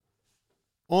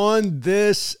On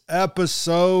this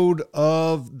episode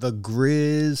of the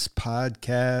Grizz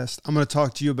podcast, I'm going to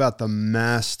talk to you about the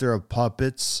master of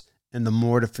puppets and the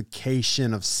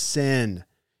mortification of sin.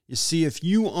 You see, if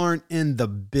you aren't in the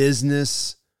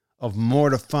business of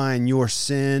mortifying your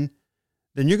sin,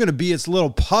 then you're going to be its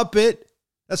little puppet.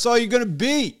 That's all you're going to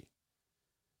be.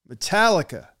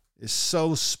 Metallica is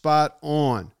so spot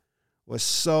on with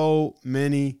so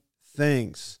many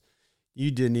things.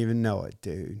 You didn't even know it,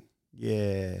 dude.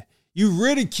 Yeah. You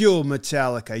ridiculed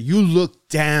Metallica. You looked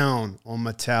down on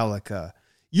Metallica.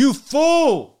 You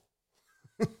fool!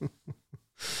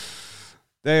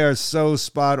 They are so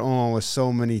spot on with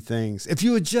so many things. If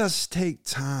you would just take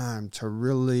time to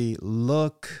really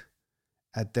look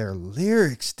at their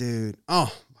lyrics, dude.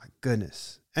 Oh, my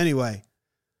goodness. Anyway,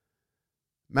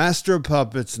 Master of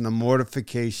Puppets and the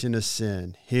Mortification of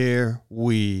Sin. Here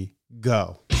we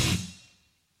go.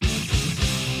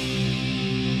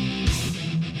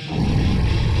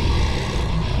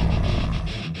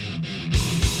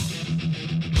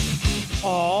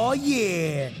 Oh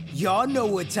yeah, y'all know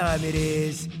what time it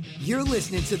is. You're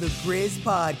listening to the Grizz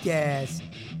podcast.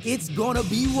 It's gonna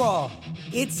be raw,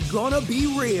 it's gonna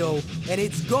be real, and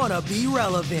it's gonna be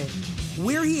relevant.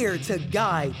 We're here to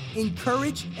guide,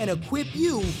 encourage, and equip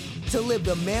you to live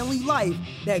the manly life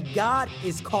that God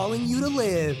is calling you to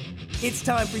live. It's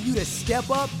time for you to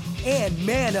step up and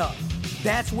man up.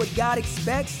 That's what God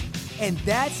expects, and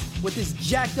that's what this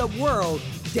jacked up world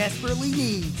desperately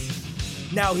needs.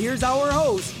 Now here's our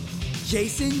host,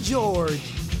 Jason George.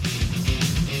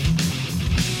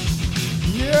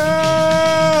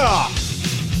 Yeah!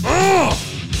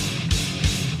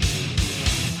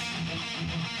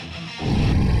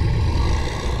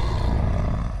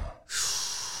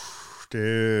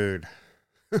 Dude.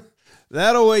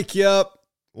 That'll wake you up.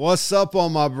 What's up, all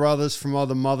my brothers from all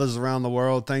the mothers around the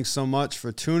world? Thanks so much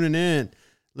for tuning in,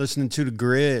 listening to the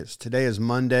Grizz. Today is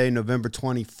Monday, November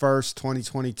 21st,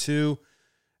 2022.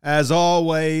 As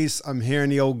always, I'm here in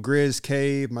the old Grizz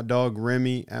cave, my dog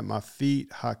Remy at my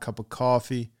feet, hot cup of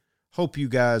coffee. Hope you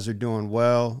guys are doing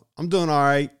well. I'm doing all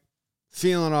right,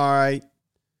 feeling all right.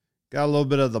 Got a little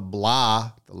bit of the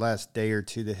blah the last day or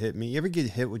two that hit me. You ever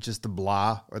get hit with just the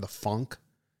blah or the funk?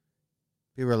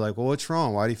 People are like, well, what's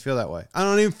wrong? Why do you feel that way? I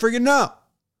don't even freaking know.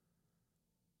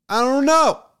 I don't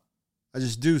know. I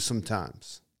just do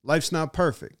sometimes. Life's not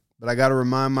perfect, but I got to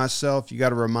remind myself, you got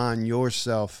to remind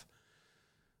yourself,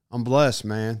 I'm blessed,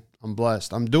 man. I'm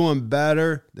blessed. I'm doing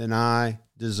better than I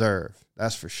deserve.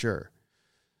 That's for sure.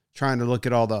 Trying to look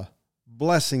at all the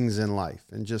blessings in life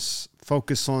and just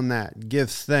focus on that. Give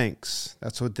thanks.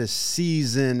 That's what this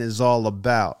season is all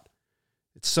about.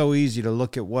 It's so easy to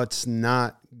look at what's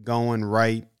not going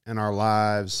right in our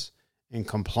lives and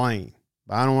complain.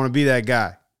 But I don't want to be that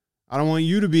guy. I don't want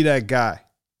you to be that guy.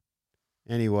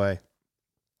 Anyway,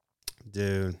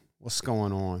 dude, what's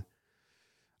going on?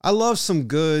 I love some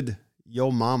good yo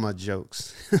mama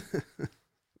jokes.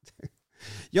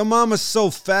 Yo mama's so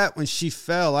fat when she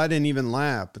fell, I didn't even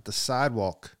laugh, but the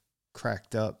sidewalk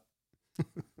cracked up.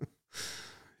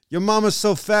 Your mama's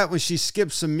so fat when she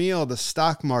skips a meal, the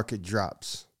stock market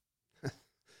drops.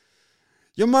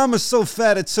 Your mama's so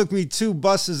fat it took me 2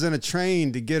 buses and a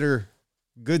train to get her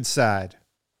good side.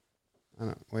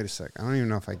 Wait a sec. I don't even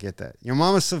know if I get that. Your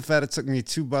mama's so fat it took me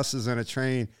 2 buses and a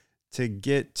train to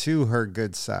get to her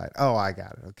good side. Oh, I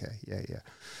got it. Okay. Yeah.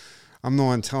 I'm the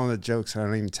one telling the jokes. I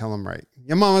don't even tell them right.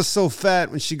 Your mama's so fat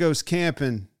when she goes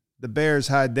camping, the bears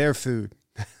hide their food.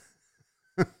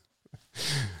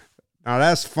 Now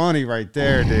that's funny right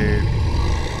there, dude.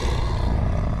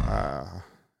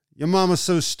 Your mama's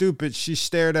so stupid, she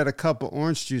stared at a cup of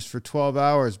orange juice for 12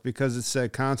 hours because it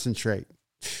said concentrate.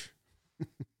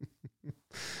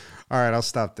 All right, I'll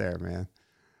stop there, man.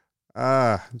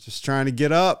 Just trying to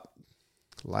get up.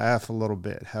 Laugh a little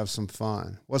bit, have some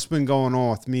fun. What's been going on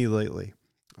with me lately?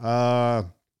 Got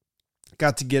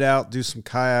to get out, do some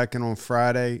kayaking on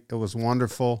Friday. It was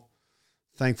wonderful.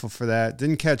 Thankful for that.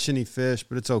 Didn't catch any fish,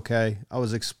 but it's okay. I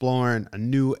was exploring a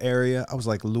new area. I was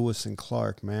like Lewis and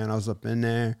Clark, man. I was up in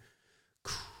there,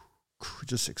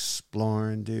 just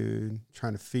exploring, dude.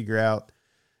 Trying to figure out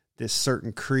this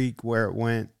certain creek, where it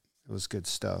went. It was good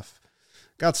stuff.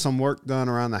 Got some work done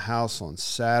around the house on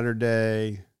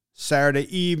Saturday. Saturday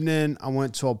evening, I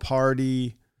went to a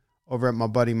party over at my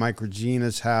buddy Mike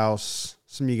Regina's house.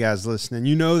 Some of you guys listening,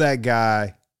 you know that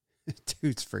guy.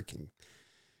 Dude's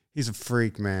he's a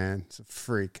freak, man. He's a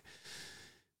freak.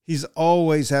 He's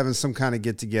always having some kind of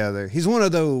get-together. He's one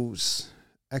of those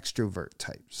extrovert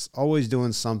types, always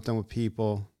doing something with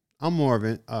people. I'm more of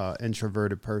an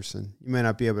introverted person. You may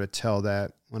not be able to tell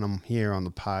that when I'm here on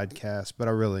the podcast, but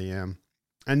I really am.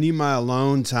 I need my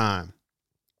alone time.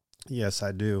 Yes,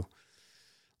 I do.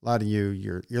 A lot of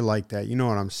you're like that. You know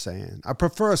what I'm saying. I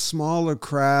prefer a smaller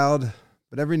crowd,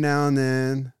 but every now and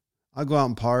then I'll go out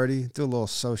and party, do a little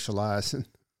socializing.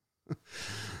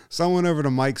 So I went over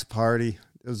to Mike's party.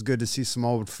 It was good to see some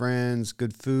old friends,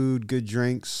 good food, good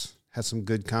drinks, had some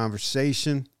good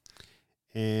conversation.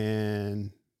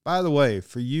 And by the way,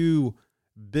 for you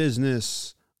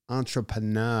business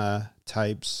entrepreneur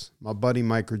types, my buddy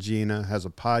Mike Regina has a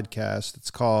podcast.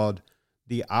 It's called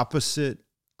The Opposite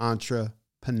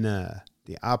Entrepreneur.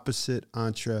 The Opposite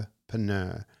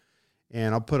Entrepreneur.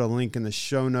 And I'll put a link in the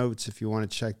show notes if you want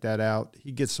to check that out.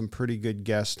 He gets some pretty good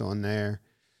guests on there.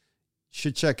 You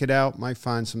should check it out. Might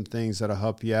find some things that'll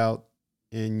help you out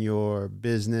in your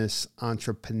business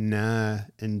entrepreneur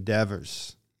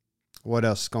endeavors. What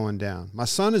else is going down? My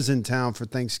son is in town for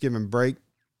Thanksgiving break.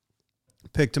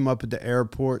 Picked him up at the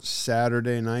airport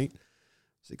Saturday night.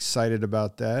 Was excited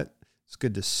about that. It's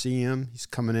good to see him. He's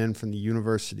coming in from the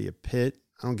University of Pitt.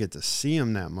 I don't get to see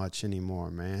him that much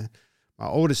anymore, man. My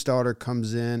oldest daughter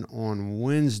comes in on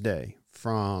Wednesday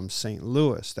from St.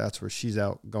 Louis. That's where she's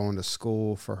out going to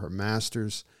school for her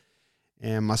master's.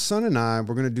 And my son and I,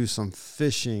 we're going to do some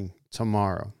fishing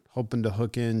tomorrow, hoping to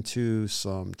hook into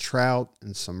some trout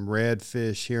and some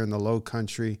redfish here in the low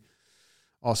country.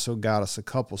 Also got us a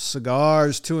couple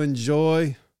cigars to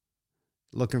enjoy.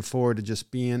 Looking forward to just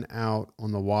being out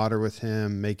on the water with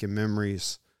him, making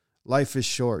memories. Life is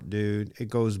short, dude. It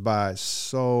goes by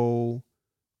so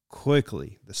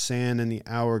quickly. The sand in the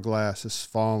hourglass is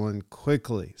falling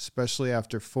quickly, especially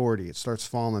after 40. It starts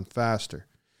falling faster.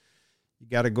 You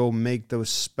got to go make those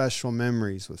special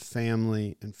memories with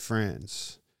family and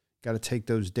friends. Got to take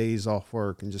those days off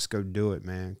work and just go do it,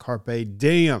 man. Carpe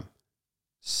diem.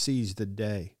 Seize the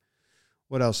day.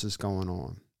 What else is going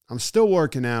on? I'm still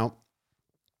working out.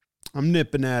 I'm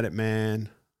nipping at it, man.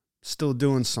 Still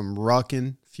doing some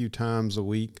rucking a few times a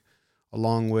week,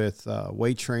 along with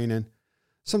weight training.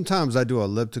 Sometimes I do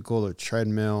elliptical or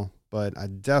treadmill, but I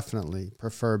definitely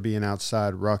prefer being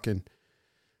outside rucking.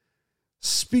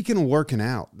 Speaking of working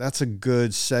out, that's a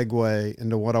good segue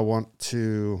into what I want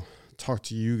to talk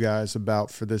to you guys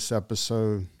about for this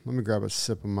episode. Let me grab a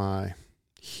sip of my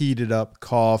heated up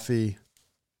coffee.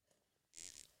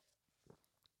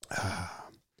 I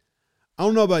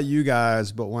don't know about you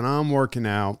guys, but when I'm working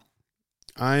out,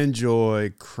 I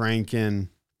enjoy cranking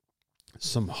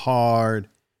some hard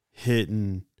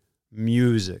hitting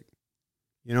music.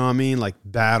 You know what I mean? Like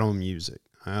battle music.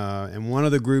 And one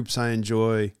of the groups I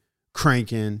enjoy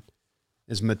cranking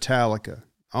is Metallica.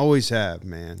 Always have,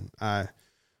 man. I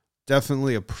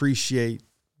definitely appreciate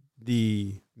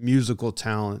the musical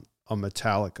talent of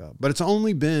Metallica. But it's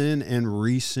only been in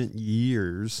recent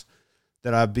years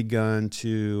that I've begun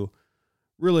to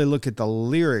really look at the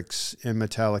lyrics in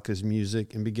Metallica's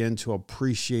music and begin to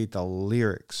appreciate the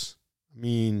lyrics. I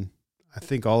mean, I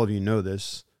think all of you know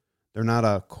this. They're not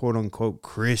a quote-unquote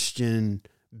Christian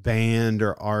band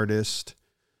or artist,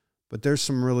 but there's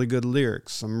some really good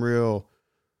lyrics, some real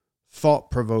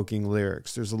thought-provoking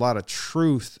lyrics. There's a lot of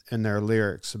truth in their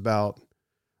lyrics about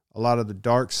a lot of the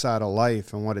dark side of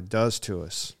life and what it does to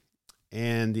us.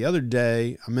 And the other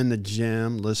day, I'm in the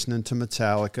gym listening to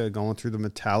Metallica, going through the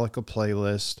Metallica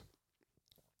playlist,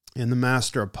 and the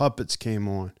Master of Puppets came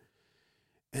on.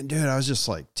 And dude, I was just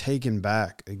like taken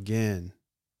back again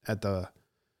at the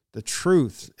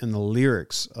truth in the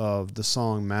lyrics of the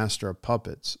song Master of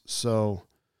Puppets. So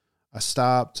I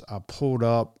stopped, I pulled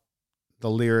up the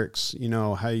lyrics, you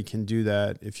know how you can do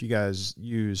that. If you guys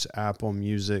use Apple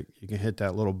Music, you can hit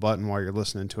that little button while you're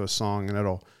listening to a song and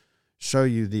it'll show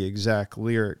you the exact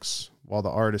lyrics while the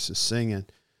artist is singing.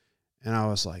 And I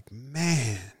was like,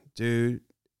 man, dude,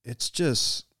 it's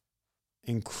just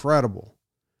incredible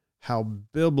how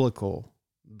biblical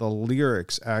the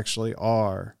lyrics actually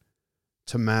are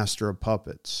to Master of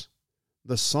Puppets.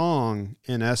 The song,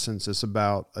 in essence, is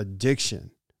about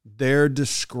addiction. They're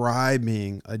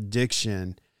describing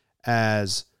addiction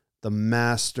as the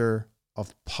master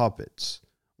of puppets.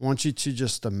 I want you to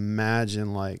just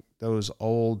imagine like those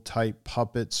old type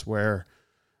puppets where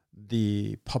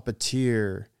the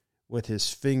puppeteer with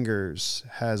his fingers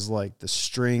has like the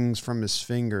strings from his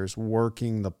fingers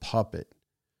working the puppet.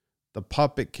 The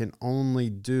puppet can only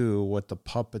do what the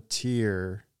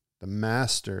puppeteer, the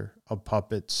master of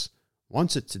puppets,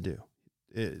 wants it to do.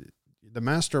 The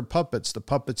master of puppets, the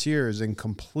puppeteer, is in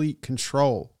complete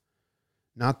control,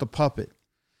 not the puppet.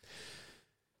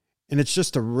 And it's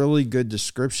just a really good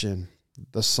description,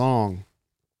 the song,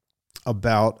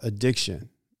 about addiction.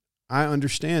 I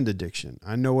understand addiction.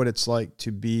 I know what it's like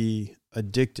to be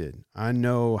addicted. I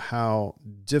know how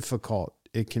difficult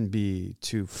it can be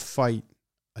to fight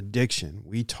addiction.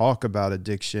 We talk about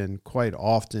addiction quite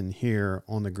often here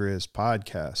on the Grizz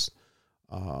podcast,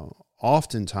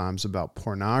 oftentimes about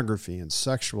pornography and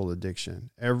sexual addiction.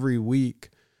 Every week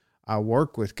I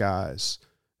work with guys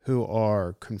who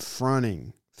are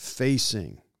confronting,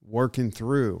 facing, working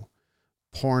through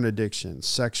porn addiction,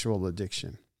 sexual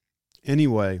addiction.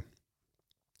 Anyway,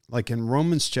 like in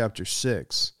Romans chapter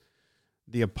 6,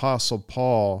 the Apostle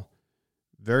Paul,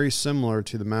 very similar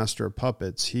to the master of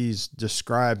puppets, he's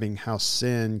describing how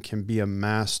sin can be a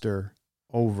master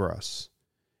over us.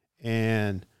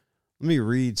 And let me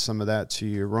read some of that to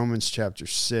you, Romans chapter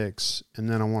 6, and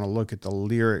then I want to look at the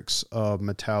lyrics of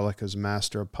Metallica's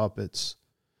Master of Puppets.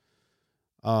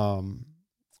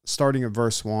 Starting at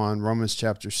verse 1, Romans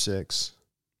chapter 6.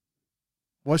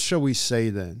 What shall we say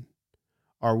then?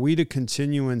 Are we to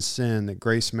continue in sin that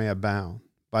grace may abound?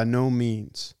 By no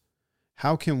means.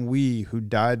 How can we who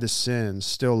died to sin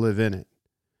still live in it?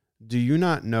 Do you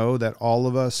not know that all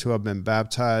of us who have been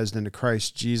baptized into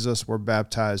Christ Jesus were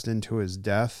baptized into his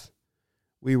death?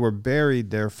 We were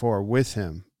buried, therefore, with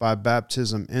him by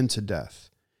baptism into death,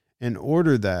 in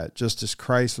order that, just as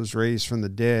Christ was raised from the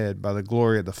dead by the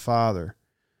glory of the Father,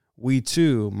 we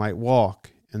too might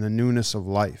walk in the newness of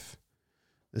life.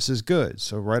 This is good.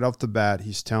 So right off the bat,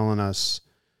 he's telling us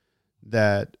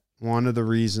that one of the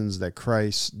reasons that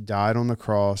Christ died on the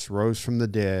cross, rose from the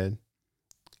dead,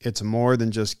 it's more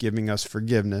than just giving us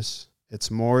forgiveness. It's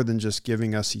more than just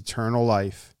giving us eternal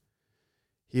life.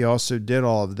 He also did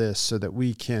all of this so that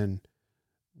we can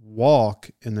walk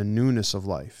in the newness of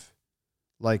life,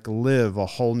 like live a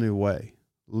whole new way,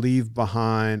 leave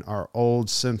behind our old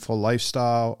sinful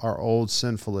lifestyle, our old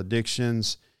sinful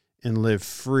addictions, and live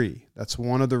free. That's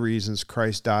one of the reasons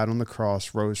Christ died on the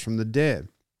cross, rose from the dead.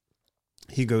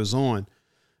 He goes on,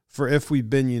 for if we've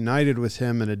been united with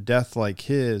him in a death like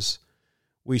his,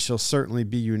 we shall certainly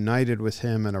be united with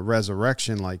him in a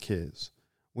resurrection like his.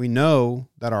 We know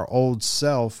that our old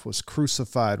self was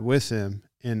crucified with him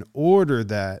in order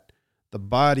that the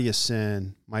body of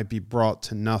sin might be brought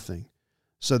to nothing,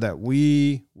 so that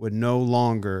we would no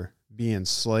longer be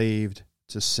enslaved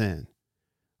to sin.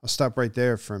 I'll stop right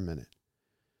there for a minute.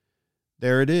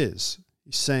 There it is.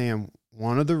 He's saying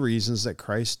one of the reasons that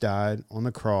Christ died on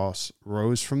the cross,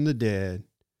 rose from the dead,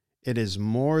 it is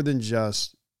more than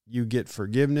just you get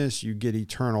forgiveness, you get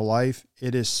eternal life.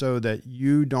 It is so that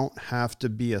you don't have to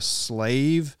be a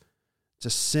slave to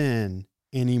sin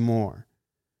anymore.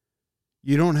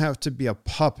 You don't have to be a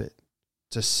puppet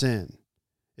to sin.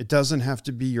 It doesn't have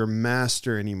to be your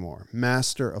master anymore,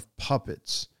 master of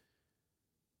puppets.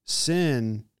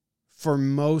 Sin, for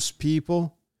most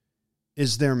people,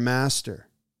 is their master.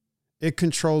 It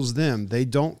controls them. They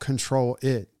don't control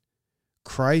it.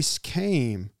 Christ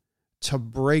came to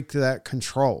break that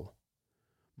control.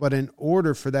 But in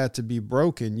order for that to be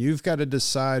broken, you've got to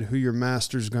decide who your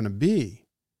master's going to be.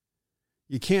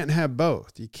 You can't have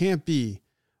both. You can't be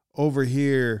over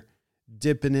here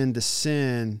dipping into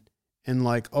sin and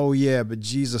like, oh yeah, but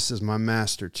Jesus is my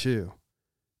master too.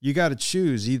 You got to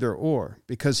choose either or,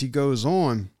 because he goes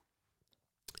on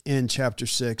in chapter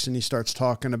 6 and he starts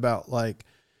talking about like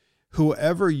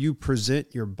whoever you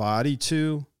present your body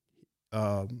to.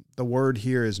 The word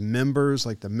here is members,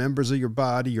 like the members of your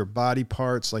body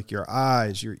parts, like your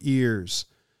eyes, your ears,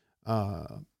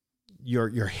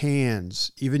 your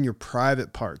hands, even your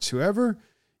private parts. Whoever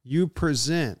you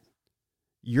present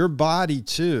your body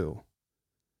to,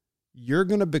 you're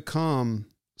going to become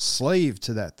slave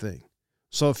to that thing.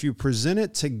 So if you present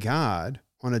it to God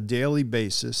on a daily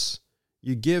basis,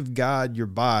 you give God your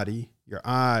body, your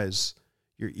eyes,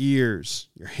 your ears,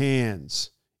 your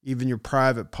hands, even your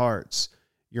private parts,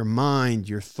 your mind,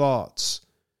 your thoughts,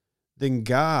 then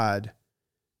God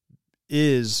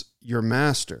is your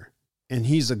master, and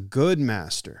he's a good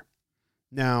master.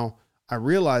 Now, I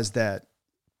realize that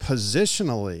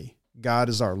positionally, God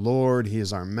is our Lord. He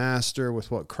is our master.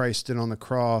 With what Christ did on the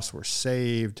cross, we're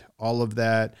saved, all of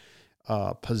that.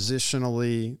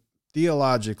 Positionally,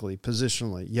 theologically,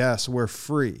 positionally, yes, we're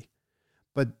free.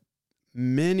 But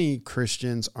many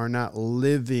Christians are not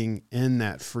living in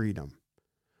that freedom.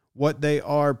 What they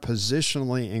are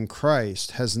positionally in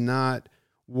Christ has not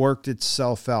worked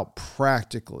itself out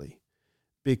practically,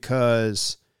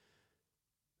 because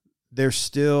they're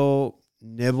still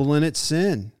nibbling at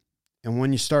sin. And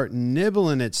when you start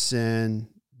nibbling at sin,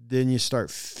 then you start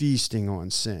feasting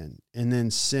on sin. And then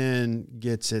sin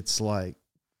gets its like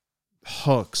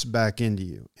hooks back into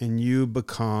you, and you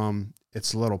become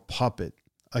its little puppet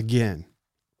again.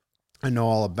 I know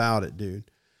all about it, dude.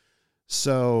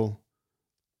 So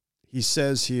he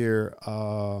says here,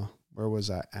 where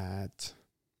was I at?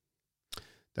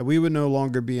 that we would no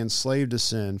longer be enslaved to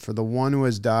sin, for the one who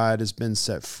has died has been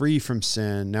set free from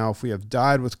sin. Now, if we have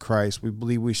died with Christ, we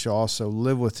believe we shall also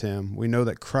live with him. We know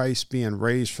that Christ, being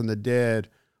raised from the dead,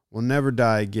 will never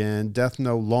die again. Death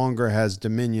no longer has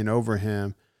dominion over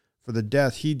him. For the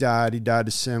death he died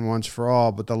to sin once for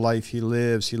all, but the life he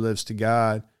lives to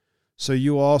God. So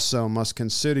you also must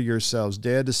consider yourselves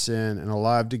dead to sin and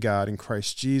alive to God in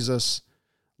Christ Jesus.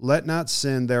 Let not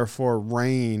sin, therefore,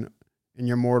 reign in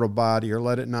your mortal body, or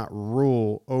let it not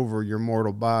rule over your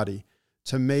mortal body,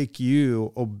 to make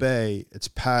you obey its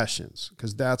passions.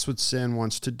 Because that's what sin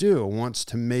wants to do. It wants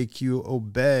to make you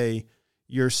obey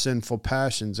your sinful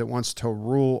passions. It wants to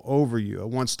rule over you. It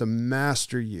wants to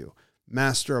master you,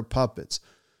 master of puppets.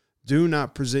 Do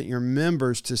not present your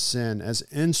members to sin as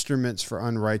instruments for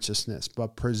unrighteousness,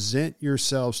 but present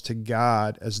yourselves to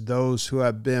God as those who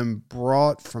have been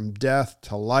brought from death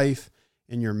to life,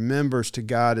 and your members to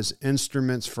God as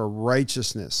instruments for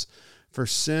righteousness. For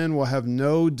sin will have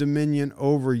no dominion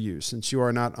over you, since you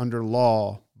are not under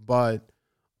law, but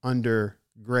under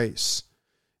grace.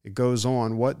 It goes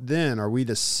on, what then? Are we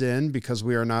to sin because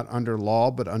we are not under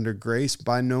law, but under grace?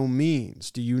 By no means.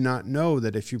 Do you not know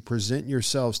that if you present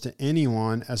yourselves to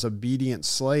anyone as obedient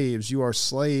slaves, you are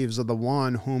slaves of the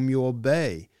one whom you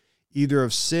obey, either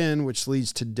of sin, which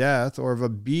leads to death, or of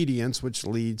obedience, which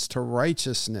leads to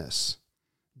righteousness?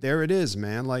 There it is,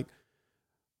 man. Like,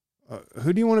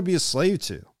 who do you want to be a slave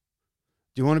to? Do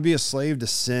you want to be a slave to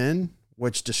sin,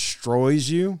 which destroys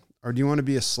you? Or do you want to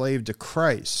be a slave to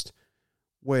Christ,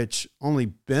 which only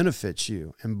benefits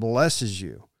you and blesses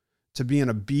you, to be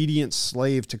an obedient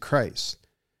slave to Christ?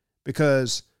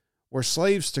 Because we're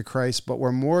slaves to Christ, but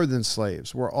we're more than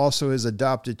slaves. We're also his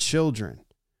adopted children.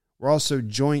 We're also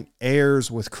joint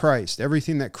heirs with Christ.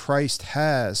 Everything that Christ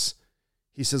has,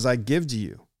 he says, I give to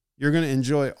you. You're going to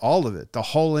enjoy all of it, the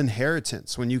whole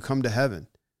inheritance when you come to heaven.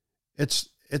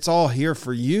 It's all here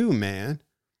for you, man.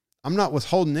 I'm not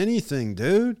withholding anything,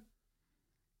 dude.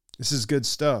 This is good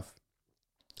stuff.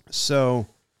 So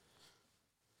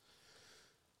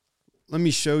let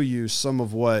me show you some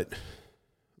of what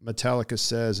Metallica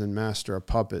says in Master of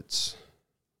Puppets.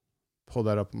 Pull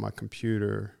that up on my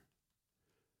computer.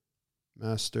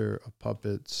 Master of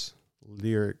Puppets,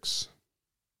 lyrics.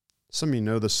 Some of you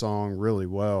know the song really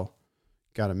well.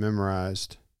 Got it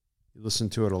memorized. You listen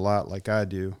to it a lot like I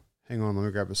do. Hang on, let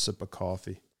me grab a sip of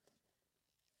coffee.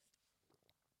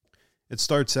 It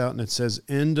starts out and it says,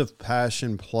 end of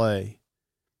passion play.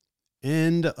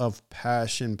 End of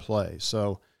passion play.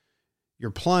 So you're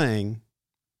playing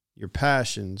your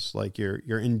passions, like you're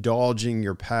indulging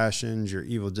your passions, your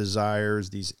evil desires,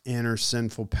 these inner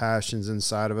sinful passions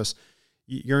inside of us.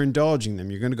 You're indulging them.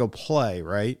 You're going to go play,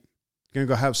 right? You're going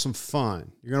to go have some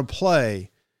fun. You're going to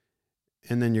play,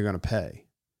 and then you're going to pay.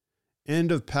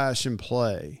 End of passion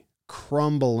play,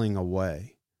 crumbling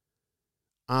away.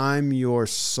 I'm your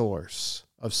source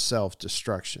of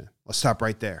self-destruction. Let's stop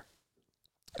right there.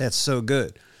 That's so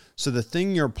good. So the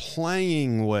thing you're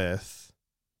playing with,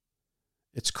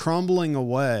 it's crumbling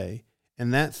away,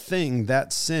 and that thing,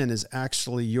 that sin, is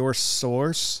actually your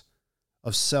source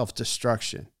of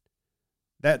self-destruction.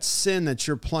 That sin that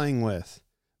you're playing with,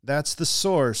 that's the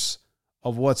source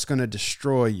of what's going to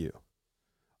destroy you.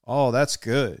 Oh, that's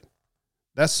good.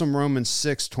 That's some Romans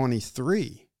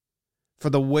 6:23.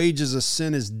 For the wages of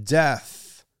sin is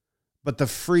death, but the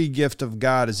free gift of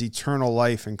God is eternal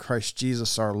life in Christ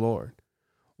Jesus our Lord.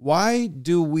 Why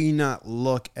do we not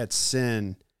look at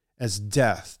sin as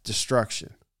death,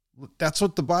 destruction? That's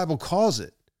what the Bible calls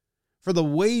it. For the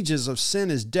wages of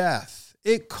sin is death.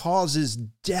 It causes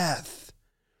death.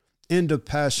 End of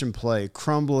passion play,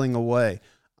 crumbling away.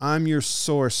 I'm your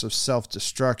source of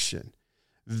self-destruction.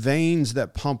 Veins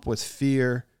that pump with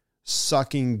fear,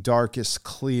 sucking darkest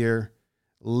clear,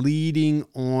 leading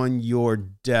on your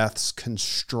death's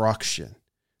construction.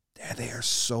 They are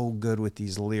so good with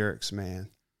these lyrics, man.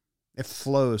 It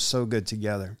flows so good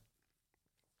together.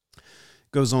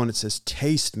 Goes on, it says,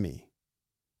 taste me.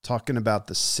 Talking about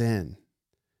the sin.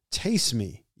 Taste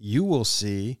me. You will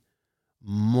see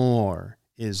more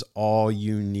is all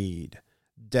you need.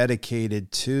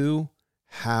 Dedicated to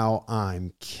how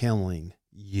I'm killing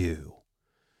you.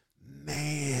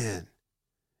 Man,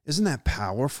 isn't that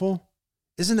powerful?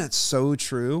 Isn't that so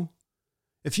true?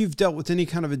 If you've dealt with any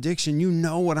kind of addiction, you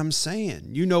know what I'm saying.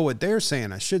 You know what they're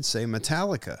saying, I should say,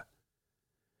 Metallica.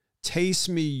 Taste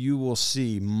me, you will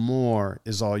see more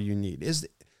is all you need.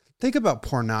 Think about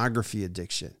pornography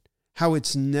addiction, how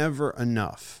it's never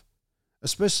enough,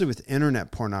 especially with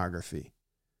internet pornography.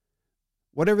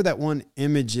 Whatever that one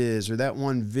image is or that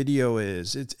one video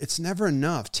is, it's never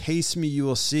enough. Taste me, you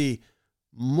will see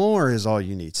More is all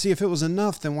you need. See, if it was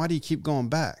enough, then why do you keep going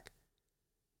back?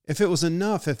 If it was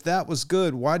enough, if that was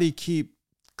good, why do you keep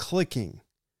clicking?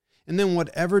 And then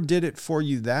whatever did it for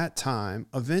you that time,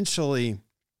 eventually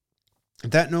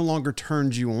that no longer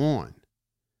turns you on.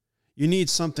 You need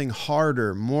something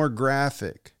harder, more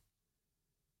graphic,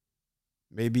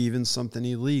 maybe even something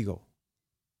illegal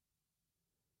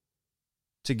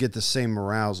to get the same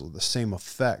arousal, the same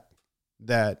effect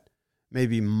that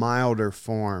maybe milder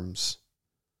forms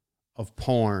of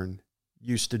porn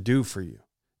used to do for you.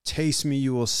 Taste me,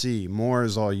 you will see. More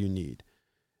is all you need.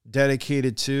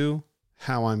 Dedicated to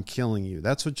how I'm killing you.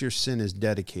 That's what your sin is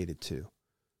dedicated to.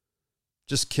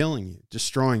 Just killing you,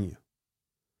 destroying you.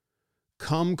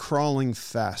 Come crawling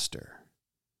faster.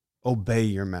 Obey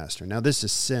your master. Now this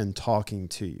is sin talking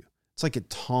to you. It's like it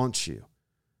taunts you.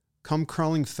 Come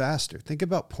crawling faster. Think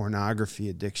about pornography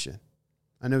addiction.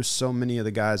 I know so many of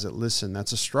the guys that listen,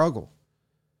 that's a struggle.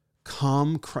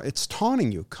 It's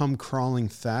taunting you. Come crawling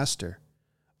faster.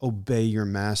 Obey your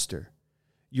master.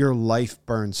 Your life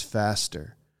burns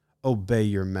faster. Obey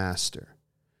your master.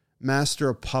 Master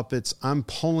of puppets, I'm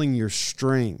pulling your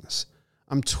strings.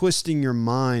 I'm twisting your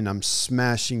mind. I'm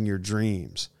smashing your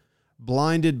dreams.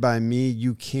 Blinded by me,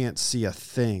 you can't see a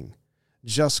thing.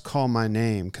 Just call my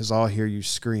name, 'cause I'll hear you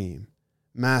scream.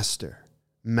 Master,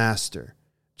 master,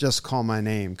 just call my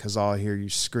name, 'cause I'll hear you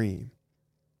scream.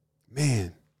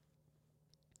 Man.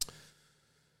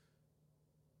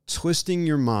 Twisting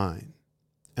your mind,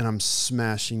 and I'm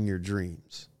smashing your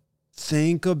dreams.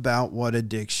 Think about what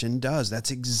addiction does.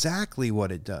 That's exactly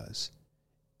what it does.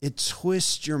 It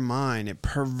twists your mind. It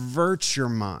perverts your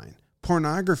mind.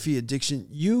 Pornography addiction,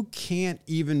 you can't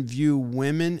even view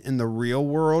women in the real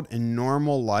world in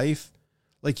normal life.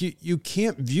 Like you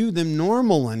can't view them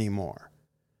normal anymore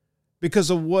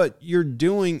because of what you're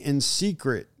doing in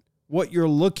secret, what you're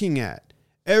looking at.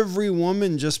 Every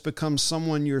woman just becomes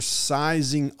someone you're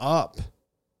sizing up,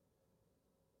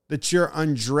 that you're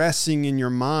undressing in your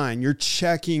mind. You're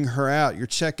checking her out. You're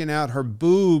checking out her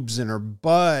boobs and her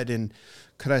butt. And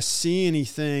could I see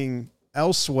anything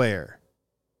elsewhere?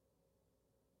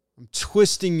 I'm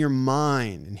twisting your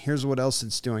mind. And here's what else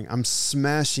it's doing. I'm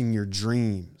smashing your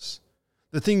dreams.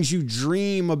 The things you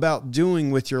dream about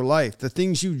doing with your life, the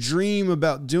things you dream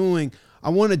about doing. I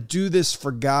want to do this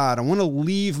for God. I want to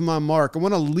leave my mark. I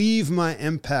want to leave my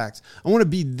impact. I want to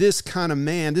be this kind of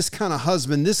man, this kind of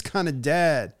husband, this kind of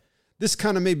dad, this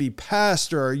kind of maybe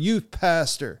pastor or youth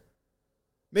pastor,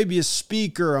 maybe a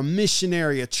speaker, a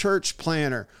missionary, a church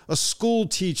planter, a school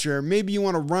teacher. Maybe you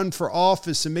want to run for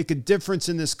office and make a difference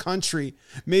in this country.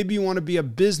 Maybe you want to be a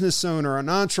business owner, an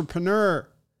entrepreneur.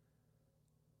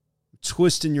 I'm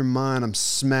twisting your mind. I'm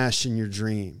smashing your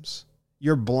dreams.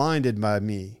 You're blinded by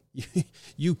me.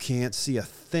 You can't see a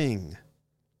thing.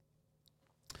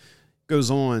 Goes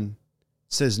on,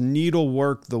 says,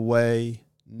 needlework the way,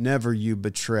 never you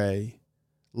betray.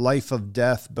 Life of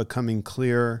death becoming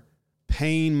clear.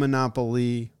 Pain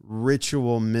monopoly,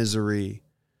 ritual misery.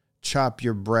 Chop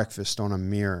your breakfast on a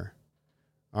mirror.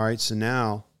 All right, so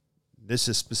now this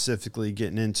is specifically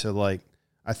getting into, like,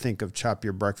 I think of chop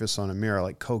your breakfast on a mirror,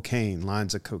 like cocaine,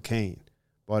 lines of cocaine.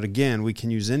 But again, we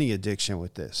can use any addiction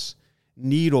with this.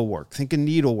 Needlework. Think of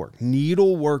needlework.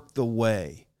 Needlework the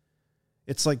way.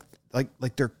 It's like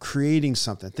they're creating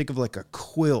something. Think of like a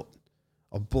quilt,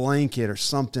 a blanket or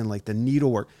something, like the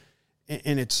needlework.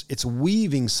 And it's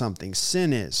weaving something.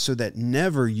 Sin is, so that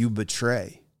never you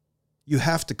betray. You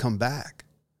have to come back.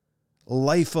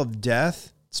 Life of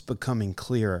death, it's becoming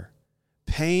clearer.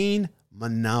 Pain,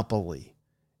 monopoly.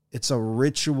 It's a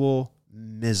ritual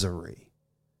misery.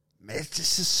 Man,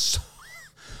 this is so...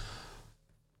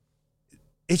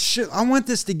 I want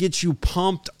this to get you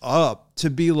pumped up to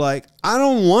be like, I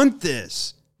don't want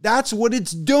this. That's what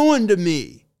it's doing to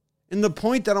me. And the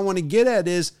point that I want to get at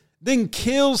is, then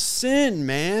kill sin,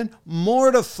 man.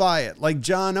 Mortify it, like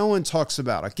John Owen talks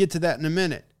about. I'll get to that in a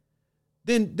minute.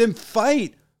 Then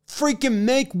fight. Freaking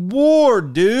make war,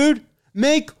 dude.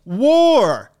 Make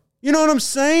war. You know what I'm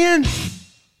saying?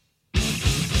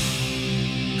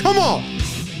 Come on.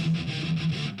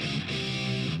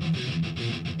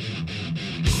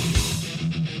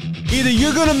 Either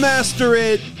you're going to master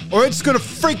it or it's going to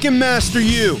freaking master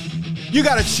you. You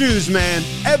got to choose, man.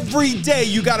 Every day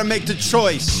you got to make the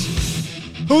choice.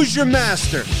 Who's your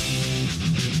master?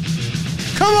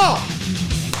 Come on.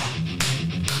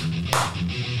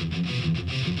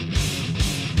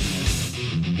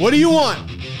 What do you want?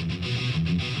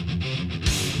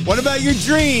 What about your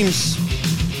dreams?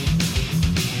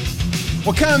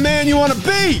 What kind of man you want to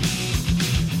be?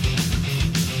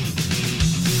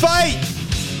 Fight.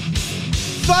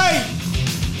 Fight!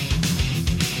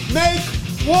 Make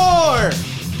war.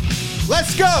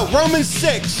 Let's go. Romans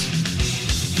 6.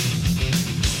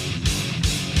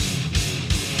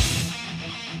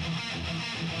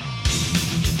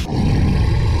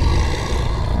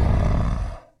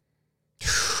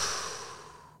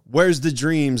 Where's the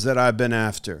dreams that I've been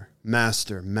after?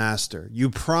 Master, master. You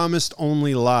promised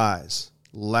only lies.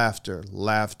 Laughter,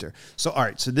 laughter. So, all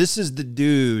right. So this is the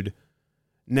dude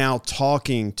now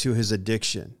talking to his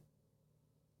addiction,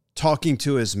 talking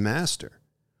to his master.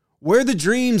 Where are the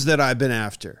dreams that I've been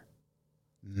after?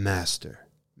 Master,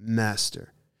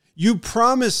 master. You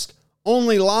promised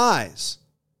only lies.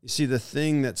 You see, the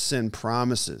thing that sin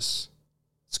promises,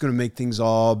 it's going to make things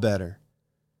all better.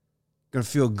 Going to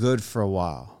feel good for a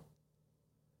while.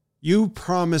 You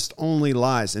promised only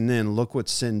lies. And then look what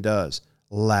sin does.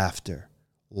 Laughter,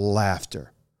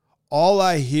 laughter. All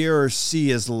I hear or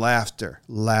see is laughter,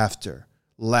 laughter,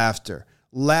 laughter,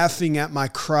 laughing at my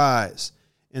cries.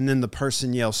 And then the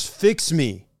person yells, fix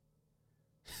me.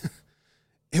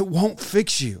 It won't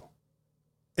fix you.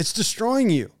 It's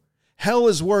destroying you. Hell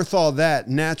is worth all that.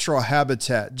 Natural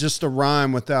habitat, just a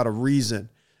rhyme without a reason.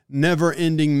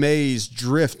 Never-ending maze,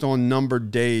 drift on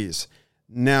numbered days.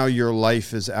 Now your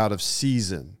life is out of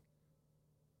season.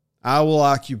 I will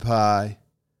occupy.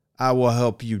 I will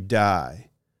help you die.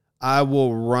 I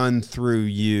will run through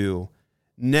you.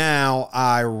 Now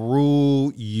I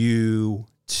rule you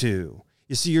too.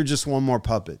 You see, you're just one more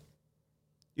puppet.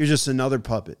 You're just another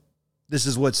puppet. This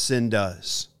is what sin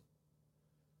does.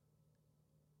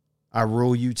 I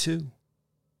rule you too.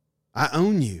 I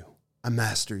own you. I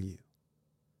master you.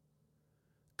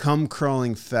 Come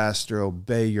crawling faster,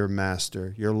 obey your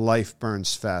master. Your life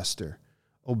burns faster.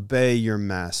 Obey your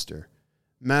master.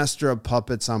 Master of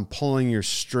puppets, I'm pulling your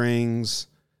strings,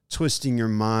 twisting your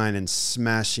mind and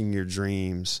smashing your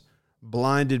dreams.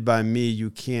 Blinded by me,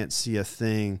 you can't see a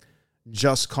thing.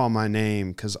 Just call my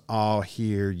name, 'cause I'll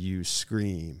hear you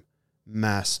scream.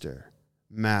 Master,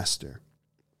 master.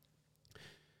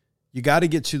 You got to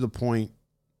get to the point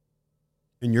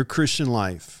in your Christian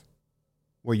life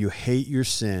where you hate your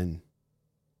sin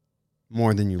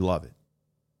more than you love it.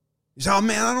 You say, oh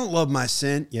man, I don't love my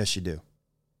sin. Yes, you do.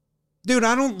 Dude,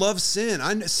 I don't love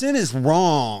sin. Sin is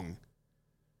wrong.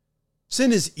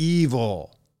 Sin is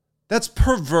evil. That's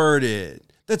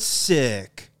perverted. That's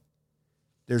sick.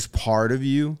 There's part of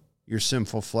you, your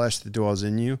sinful flesh that dwells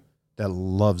in you, that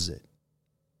loves it.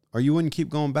 Or you wouldn't keep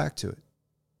going back to it.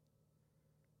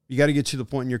 You got to get to the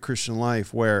point in your Christian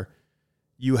life where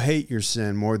you hate your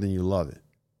sin more than you love it.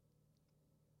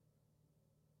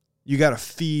 You got to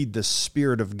feed the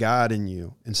Spirit of God in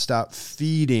you and stop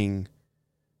feeding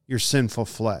your sinful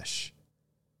flesh.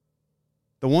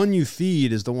 The one you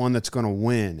feed is the one that's going to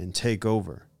win and take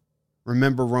over.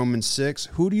 Remember Romans 6?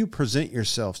 Who do you present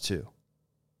yourself to?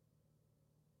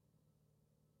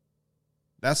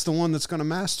 That's the one that's going to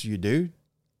master you, dude.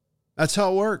 That's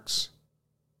how it works.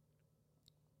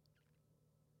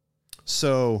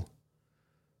 So,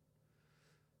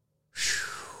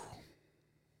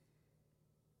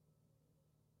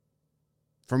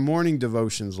 for morning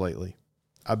devotions lately,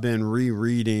 I've been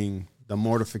rereading The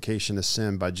Mortification of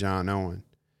Sin by John Owen.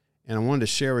 And I wanted to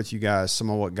share with you guys some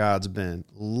of what God's been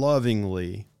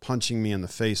lovingly punching me in the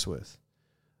face with.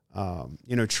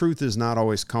 Truth is not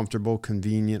always comfortable,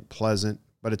 convenient, pleasant,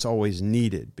 but it's always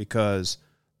needed because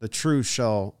the truth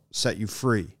shall set you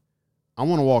free. I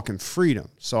want to walk in freedom,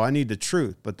 so I need the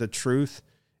truth, but the truth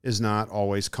is not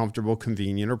always comfortable,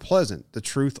 convenient, or pleasant. The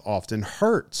truth often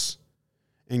hurts.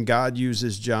 And God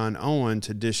uses John Owen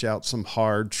to dish out some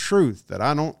hard truth that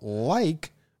I don't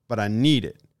like, but I need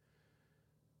it.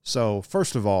 So,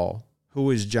 first of all,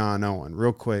 who is John Owen?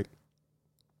 Real quick,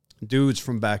 dude's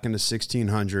from back in the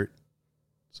 1600s,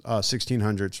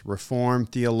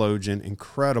 Reformed theologian,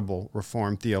 incredible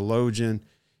Reformed theologian.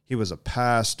 He was a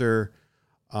pastor.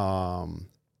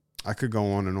 I could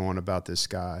go on and on about this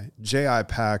guy. J.I.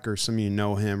 Packer, some of you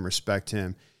know him, respect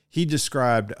him. He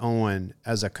described Owen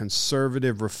as a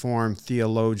conservative Reformed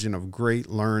theologian of great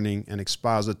learning and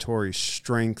expository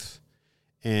strength.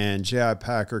 And J.I.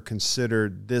 Packer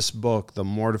considered this book, The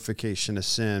Mortification of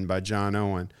Sin by John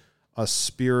Owen, a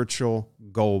spiritual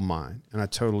gold mine. And I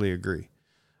totally agree.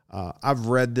 I've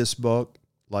read this book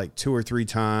like 2 or 3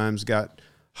 times, got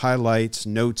highlights,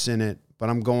 notes in it, but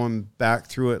I'm going back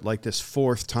through it like this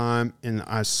 4th time. And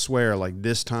I swear, like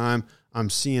this time, I'm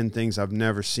seeing things I've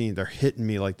never seen. They're hitting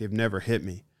me like they've never hit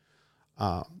me.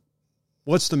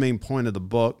 What's the main point of the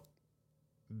book?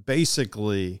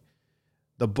 Basically,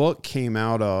 the book came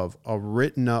out of a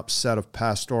written up set of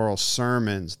pastoral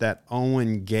sermons that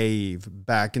Owen gave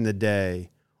back in the day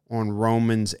on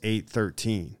Romans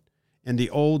 8:13. In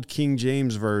the old King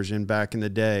James Version back in the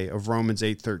day of Romans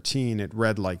 8:13, it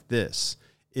read like this: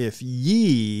 if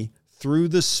ye through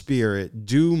the Spirit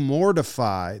do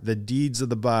mortify the deeds of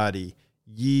the body,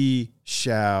 ye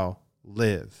shall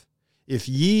live. If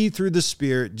ye through the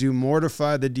Spirit do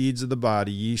mortify the deeds of the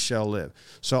body, ye shall live.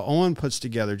 So Owen puts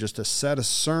together just a set of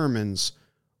sermons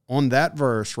on that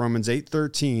verse, Romans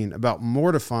 8:13, about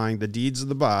mortifying the deeds of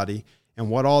the body and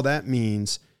what all that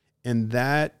means. And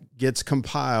that gets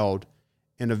compiled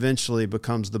and eventually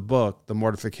becomes the book, The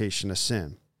Mortification of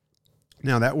Sin.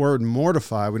 Now, that word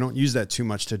mortify, we don't use that too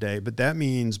much today, but that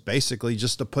means basically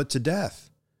just to put to death.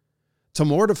 To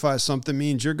mortify something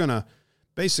means you're going to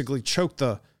basically choke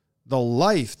the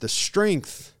life, the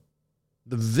strength,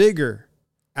 the vigor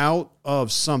out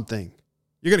of something.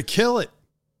 You're going to kill it.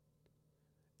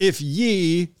 If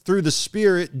ye, through the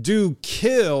Spirit, do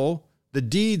kill the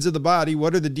deeds of the body.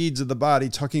 What are the deeds of the body?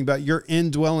 Talking about your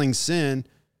indwelling sin.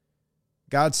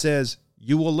 God says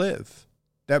you will live.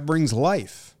 That brings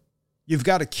life. You've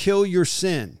got to kill your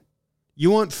sin.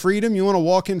 You want freedom? You want to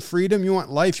walk in freedom? You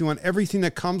want life? You want everything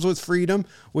that comes with freedom,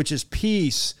 which is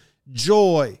peace,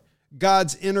 joy,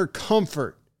 God's inner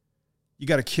comfort. You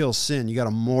got to kill sin. You got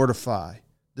to mortify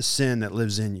the sin that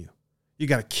lives in you. You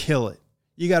got to kill it.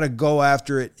 You got to go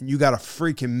after it, and you got to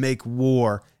freaking make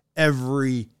war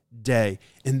every day.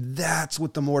 And that's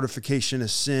what the mortification of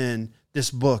sin,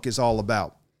 this book, is all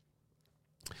about.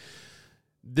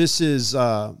 This is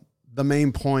the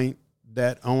main point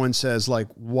that Owen says, like,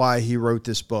 why he wrote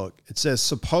this book. It says,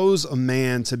 suppose a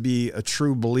man to be a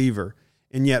true believer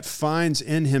and yet finds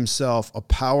in himself a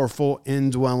powerful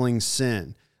indwelling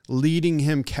sin, leading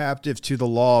him captive to the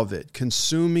law of it,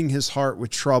 consuming his heart with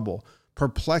trouble,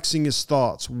 perplexing his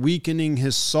thoughts, weakening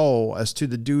his soul as to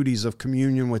the duties of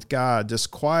communion with God,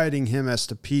 disquieting him as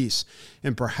to peace,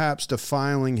 and perhaps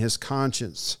defiling his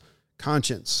conscience,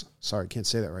 sorry, can't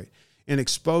say that right, and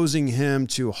exposing him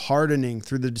to hardening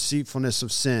through the deceitfulness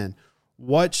of sin.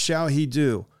 What shall he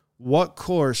do? What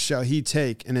course shall he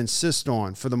take and insist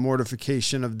on for the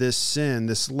mortification of this sin,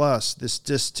 this lust, this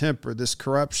distemper, this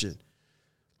corruption?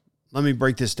 Let me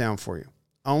break this down for you.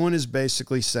 Owen is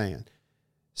basically saying,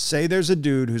 say there's a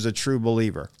dude who's a true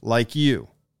believer, like you,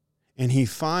 and he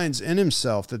finds in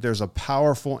himself that there's a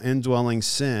powerful indwelling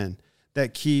sin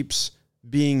that keeps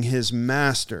being his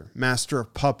master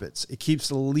of puppets. It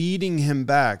keeps leading him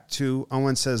back to,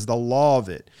 Owen says, the law of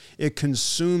it. It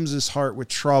consumes his heart with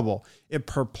trouble. It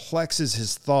perplexes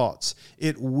his thoughts.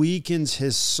 It weakens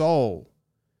his soul.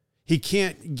 He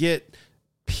can't get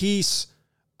peace,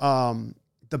 the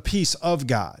peace of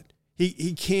God.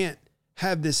 He can't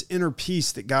have this inner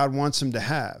peace that God wants him to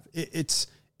have. It's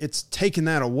taken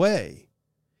that away.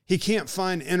 He can't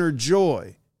find inner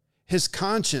joy. His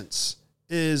conscience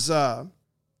is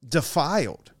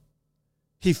defiled.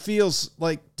 He feels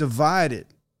like divided.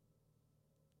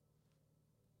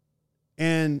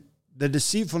 And the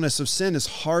deceitfulness of sin is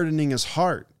hardening his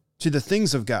heart to the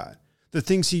things of God. The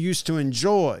things he used to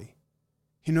enjoy,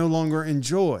 he no longer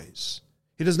enjoys.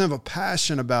 He doesn't have a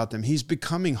passion about them. He's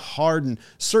becoming hardened.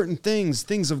 Certain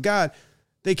things of God,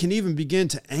 they can even begin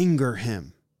to anger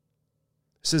him.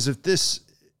 It says if this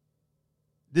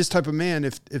type of man,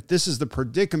 if this is the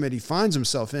predicament he finds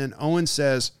himself in, Owen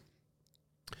says,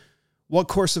 what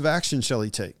course of action shall he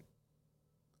take?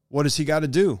 What has he got to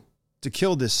do to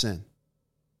kill this sin?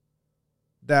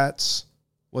 That's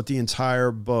what the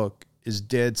entire book is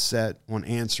dead set on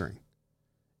answering.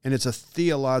 And it's a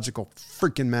theological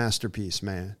freaking masterpiece,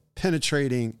 man.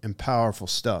 Penetrating and powerful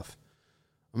stuff.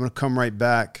 I'm going to come right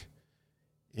back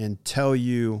and tell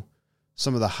you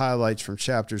some of the highlights from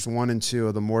chapters 1 and 2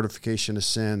 of the Mortification of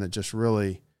Sin that just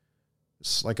really,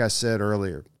 like I said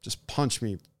earlier, just punched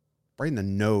me right in the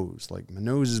nose. Like my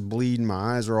nose is bleeding.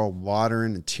 My eyes are all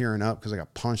watering and tearing up because I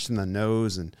got punched in the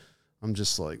nose. And I'm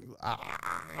just like,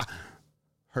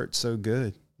 hurts so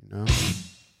good, you know?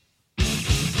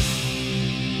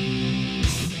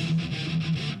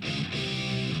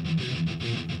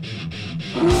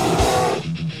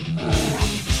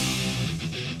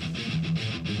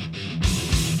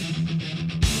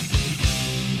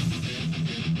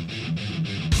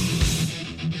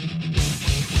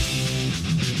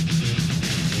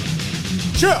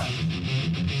 Chill.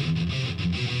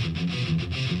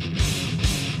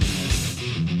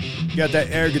 You got that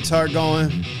air guitar going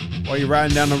while you're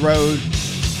riding down the road.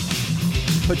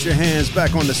 Put your hands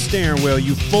back on the steering wheel,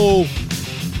 you fool.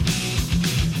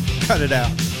 Cut it out.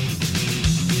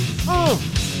 Oh.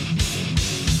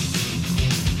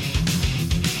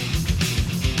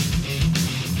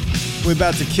 We're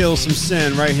about to kill some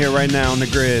sin right here, right now on the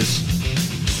Grizz.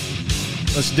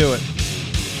 Let's do it.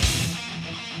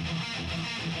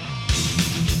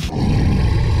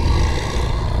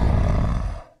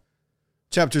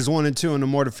 Chapters 1 and 2 on the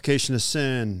mortification of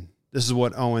sin. This is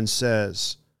what Owen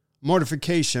says.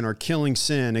 Mortification, or killing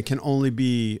sin, it can only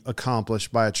be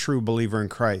accomplished by a true believer in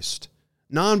Christ.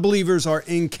 Non-believers are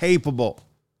incapable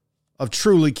of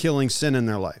truly killing sin in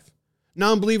their life.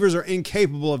 Non-believers are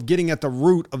incapable of getting at the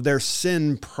root of their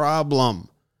sin problem.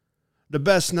 The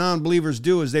best non-believers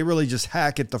do is they really just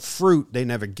hack at the fruit. They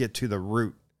never get to the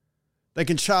root. They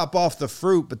can chop off the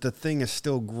fruit, but the thing is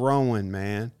still growing,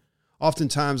 man.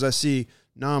 Oftentimes I see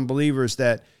non-believers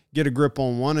that get a grip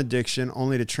on one addiction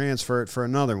only to transfer it for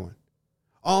another one.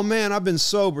 Oh man, I've been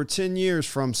sober 10 years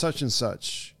from such and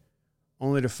such.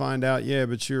 Only to find out, yeah,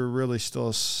 but you're really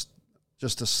still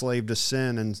just a slave to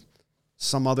sin in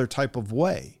some other type of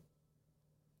way.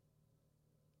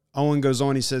 Owen goes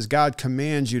on, he says, God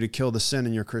commands you to kill the sin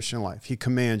in your Christian life. He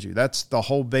commands you. That's the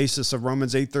whole basis of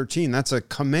Romans 8:13. That's a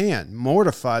command.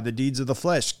 Mortify the deeds of the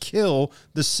flesh. Kill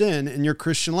the sin in your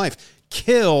Christian life.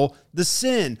 Kill the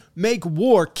sin. Make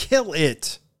war. Kill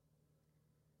it.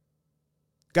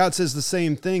 God says the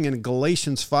same thing in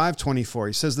Galatians 5:24.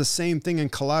 He says the same thing in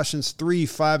Colossians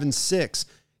 3:5 and 6.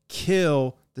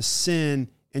 Kill the sin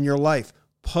in your life.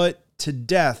 Put to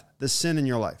death the sin in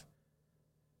your life.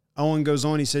 Owen goes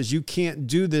on, he says, you can't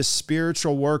do this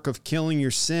spiritual work of killing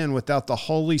your sin without the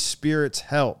Holy Spirit's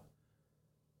help.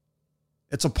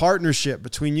 It's a partnership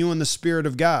between you and the Spirit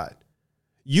of God.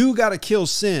 You got to kill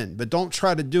sin, but don't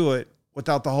try to do it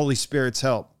without the Holy Spirit's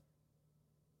help.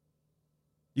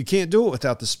 You can't do it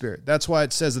without the Spirit. That's why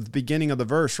it says at the beginning of the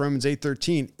verse, Romans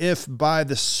 8:13, if by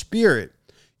the Spirit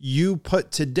you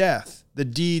put to death the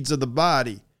deeds of the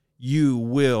body, you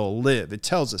will live. It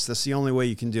tells us that's the only way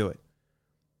you can do it.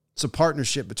 It's a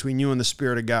partnership between you and the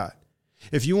Spirit of God.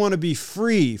 If you want to be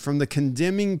free from the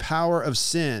condemning power of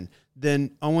sin,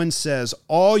 then Owen says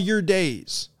all of your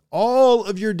days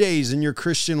in your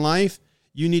Christian life,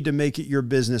 you need to make it your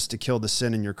business to kill the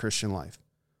sin in your Christian life.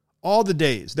 All the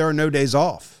days. There are no days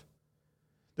off.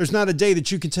 There's not a day that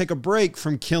you can take a break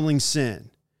from killing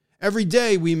sin. Every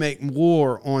day we make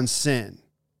war on sin.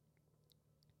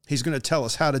 He's going to tell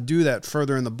us how to do that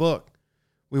further in the book.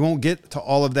 We won't get to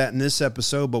all of that in this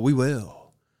episode, but we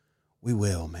will. We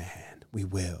will, man. We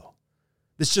will.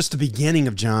 This is just the beginning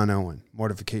of John Owen,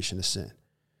 Mortification of Sin.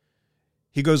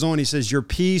 He goes on, he says, your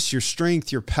peace, your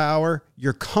strength, your power,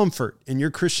 your comfort in your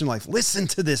Christian life. Listen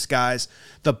to this, guys.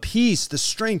 The peace, the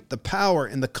strength, the power,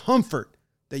 and the comfort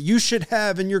that you should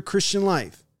have in your Christian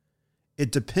life, it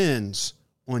depends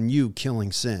on you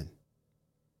killing sin.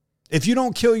 If you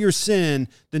don't kill your sin,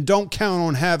 then don't count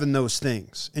on having those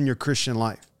things in your Christian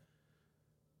life.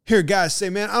 Hear guys say,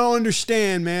 man, I don't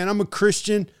understand, man. I'm a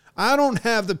Christian. I don't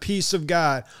have the peace of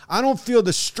God. I don't feel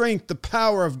the strength, the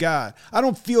power of God. I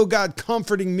don't feel God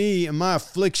comforting me in my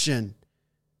affliction.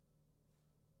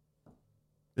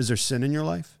 Is there sin in your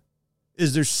life?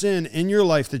 Is there sin in your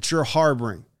life that you're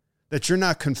harboring, that you're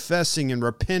not confessing and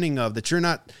repenting of, that you're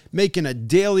not making a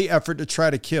daily effort to try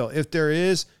to kill? If there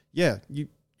is, yeah, you're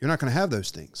not going to have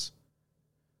those things.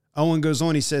 Owen goes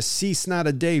on, he says, cease not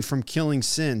a day from killing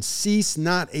sin. Cease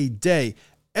not a day.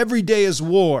 Every day is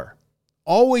war.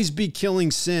 Always be killing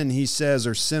sin, he says,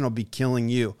 or sin will be killing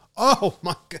you. Oh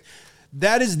my God.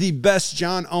 That is the best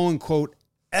John Owen quote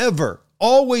ever.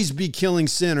 Always be killing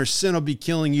sin or sin will be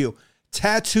killing you.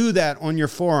 Tattoo that on your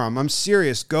forearm. I'm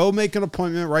serious. Go make an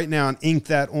appointment right now and ink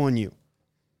that on you.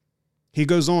 He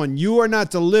goes on, you are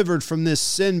not delivered from this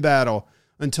sin battle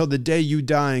until the day you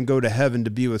die and go to heaven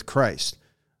to be with Christ.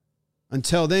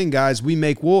 Until then, guys, we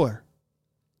make war.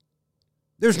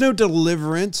 There's no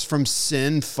deliverance from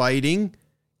sin, fighting,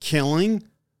 killing,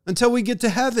 until we get to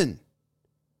heaven.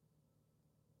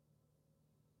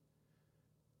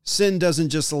 Sin doesn't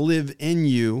just live in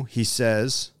you, he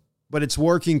says, but it's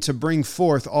working to bring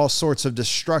forth all sorts of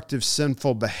destructive,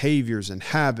 sinful behaviors and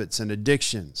habits and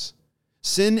addictions.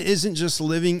 Sin isn't just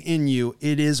living in you.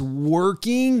 It is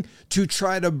working to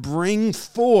try to bring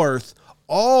forth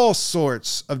all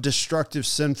sorts of destructive,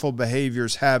 sinful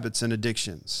behaviors, habits, and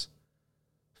addictions.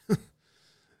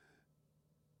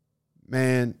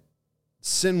 Man,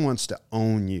 sin wants to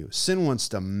own you. Sin wants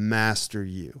to master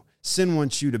you. Sin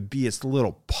wants you to be its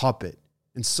little puppet.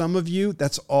 And some of you,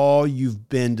 that's all you've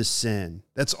been to sin.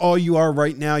 That's all you are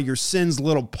right now. You're sin's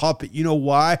little puppet. You know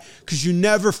why? Because you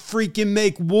never freaking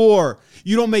make war.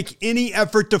 You don't make any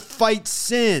effort to fight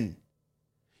sin.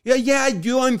 Yeah, I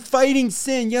do. I'm fighting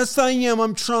sin. Yes, I am.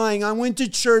 I'm trying. I went to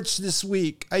church this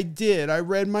week. I did. I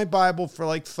read my Bible for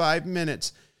like 5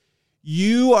 minutes.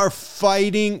 You are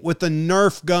fighting with a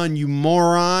Nerf gun, you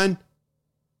moron.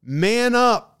 Man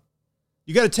up.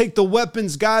 You got to take the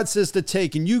weapons God says to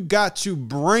take, and you got to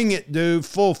bring it, dude,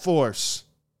 full force.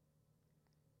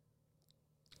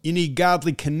 You need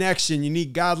godly connection. You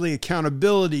need godly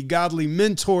accountability, godly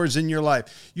mentors in your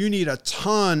life. You need a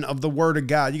ton of the Word of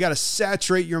God. You got to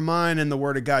saturate your mind in the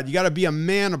Word of God. You got to be a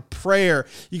man of prayer.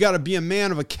 You got to be a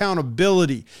man of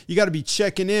accountability. You got to be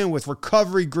checking in with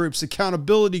recovery groups,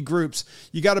 accountability groups.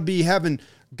 You got to be having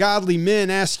godly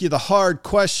men ask you the hard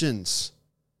questions.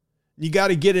 You got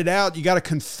to get it out. You got to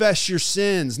confess your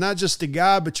sins, not just to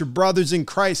God, but your brothers in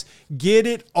Christ. Get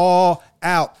it all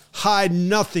out. Hide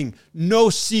nothing.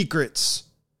 No secrets.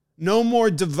 No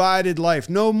more divided life.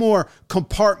 No more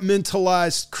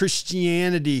compartmentalized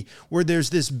Christianity where there's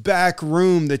this back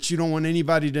room that you don't want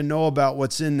anybody to know about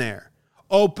what's in there.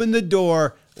 Open the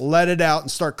door, let it out, and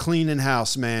start cleaning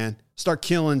house, man. Start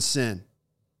killing sin.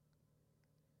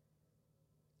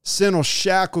 Sin will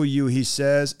shackle you, he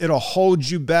says. It'll hold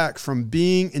you back from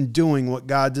being and doing what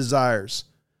God desires.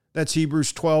 That's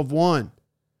Hebrews 12:1.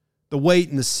 The weight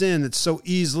and the sin that so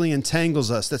easily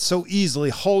entangles us, that so easily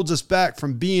holds us back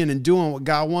from being and doing what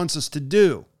God wants us to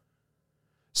do.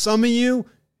 Some of you,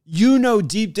 you know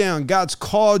deep down God's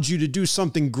called you to do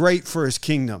something great for his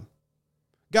kingdom.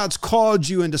 God's called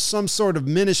you into some sort of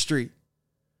ministry.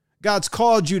 God's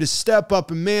called you to step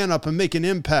up and man up and make an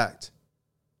impact.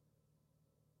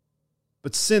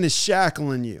 But sin is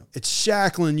shackling you. It's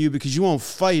shackling you because you won't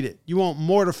fight it. You won't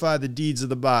mortify the deeds of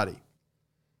the body.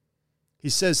 He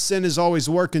says sin is always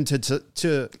working to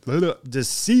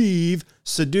deceive,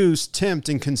 seduce, tempt,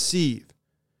 and conceive.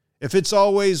 If it's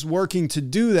always working to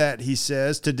do that, he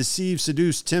says, to deceive,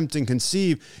 seduce, tempt, and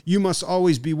conceive, you must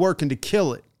always be working to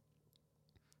kill it.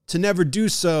 To never do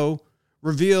so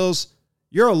reveals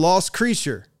you're a lost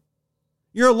creature.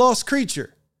 You're a lost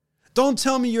creature. Don't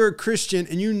tell me you're a Christian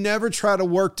and you never try to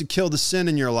work to kill the sin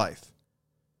in your life.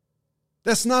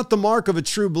 That's not the mark of a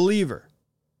true believer.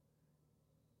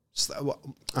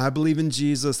 I believe in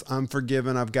Jesus. I'm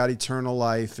forgiven. I've got eternal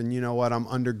life. And you know what? I'm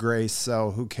under grace.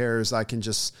 So who cares? I can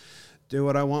just do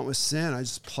what I want with sin. I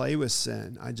just play with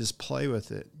sin. I just play with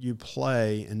it. You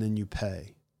play and then you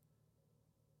pay.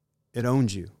 It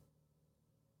owns you.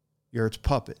 You're its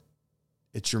puppet.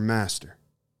 It's your master.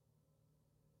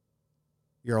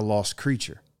 You're a lost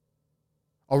creature.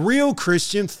 A real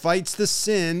Christian fights the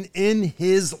sin in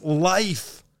his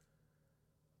life.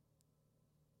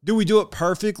 Do we do it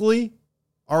perfectly?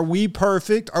 Are we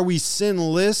perfect? Are we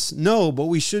sinless? No, but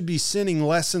we should be sinning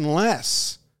less and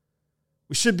less.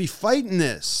 We should be fighting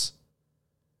this.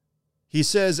 He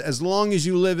says, as long as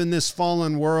you live in this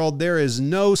fallen world, there is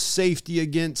no safety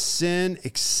against sin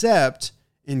except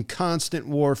in constant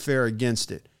warfare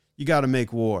against it. You got to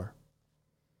make war.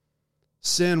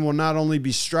 Sin will not only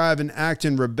be striving,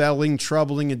 acting, rebelling,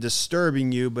 troubling, and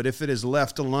disturbing you, but if it is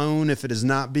left alone, if it is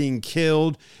not being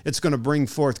killed, it's going to bring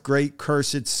forth great,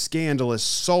 cursed, scandalous,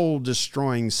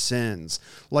 soul-destroying sins,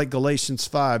 like Galatians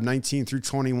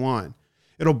 5:19-21.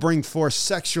 It'll bring forth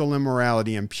sexual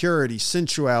immorality, impurity,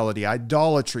 sensuality,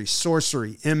 idolatry,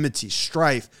 sorcery, enmity,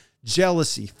 strife,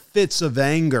 jealousy, fits of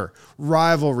anger,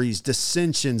 rivalries,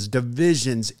 dissensions,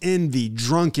 divisions, envy,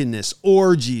 drunkenness,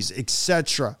 orgies,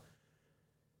 etc.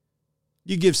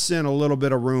 You give sin a little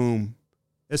bit of room,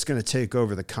 it's going to take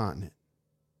over the continent.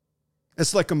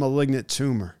 It's like a malignant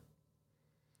tumor.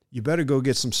 You better go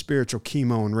get some spiritual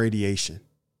chemo and radiation.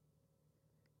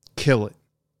 Kill it,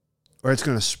 or it's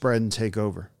going to spread and take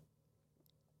over.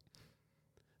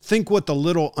 Think what the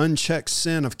little unchecked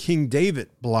sin of King David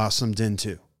blossomed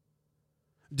into.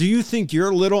 Do you think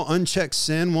your little unchecked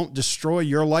sin won't destroy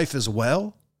your life as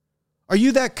well? Are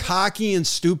you that cocky and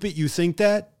stupid you think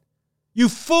that? You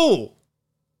fool!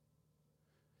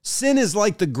 Sin is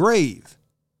like the grave.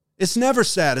 It's never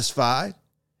satisfied.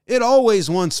 It always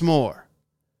wants more.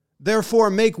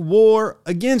 Therefore, make war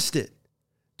against it.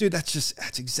 Dude, that's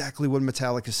exactly what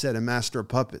Metallica said in Master of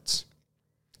Puppets.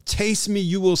 Taste me,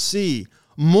 you will see.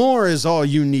 More is all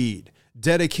you need.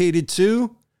 Dedicated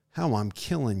to how I'm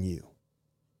killing you.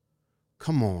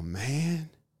 Come on, man.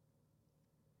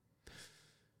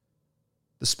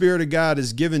 The Spirit of God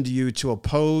is given to you to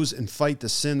oppose and fight the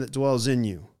sin that dwells in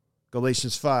you.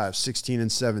 Galatians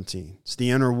 5:16-17. It's the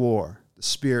inner war, the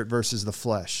spirit versus the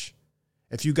flesh.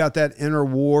 If you got that inner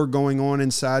war going on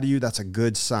inside of you, that's a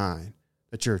good sign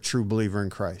that you're a true believer in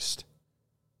Christ.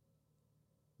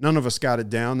 None of us got it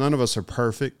down. None of us are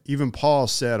perfect. Even Paul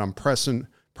said, I'm pressing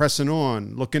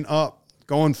on, looking up,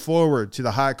 going forward to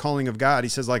the high calling of God. He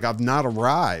says, like, I've not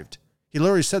arrived. He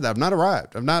literally said that. I've not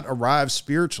arrived. I've not arrived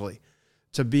spiritually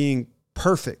to being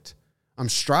perfect. I'm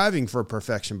striving for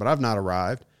perfection, but I've not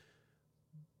arrived.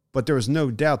 But there was no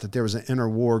doubt that there was an inner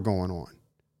war going on.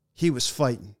 He was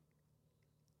fighting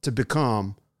to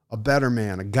become a better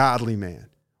man, a godly man.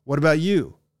 What about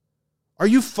you? Are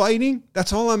you fighting?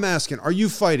 That's all I'm asking. Are you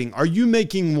fighting? Are you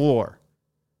making war?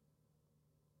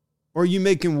 Or are you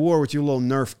making war with your little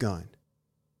Nerf gun?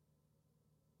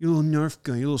 Your little Nerf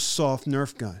gun, your little soft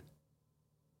Nerf gun.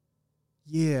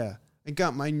 Yeah, I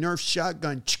got my Nerf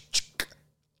shotgun.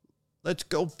 Let's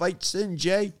go fight Sin,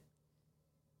 Jay.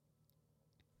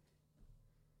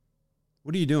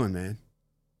 What are you doing, man?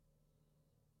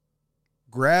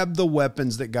 Grab the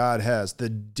weapons that God has, the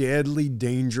deadly,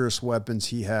 dangerous weapons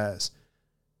he has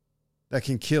that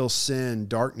can kill sin,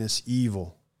 darkness,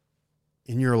 evil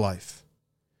in your life.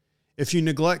 If you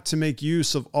neglect to make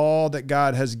use of all that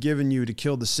God has given you to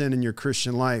kill the sin in your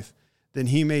Christian life, then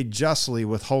he may justly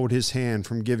withhold his hand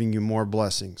from giving you more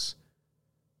blessings.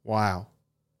 Wow.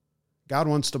 God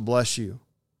wants to bless you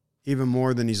even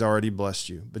more than he's already blessed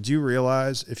you. But do you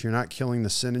realize if you're not killing the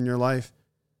sin in your life,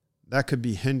 that could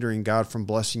be hindering God from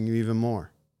blessing you even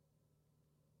more?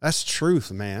 That's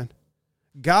truth, man.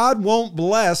 God won't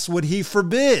bless what he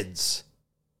forbids.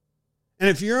 And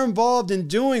if you're involved in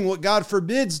doing what God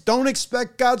forbids, don't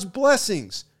expect God's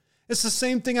blessings. It's the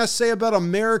same thing I say about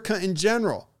America in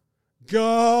general.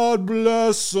 God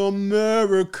bless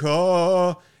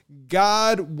America.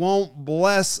 God won't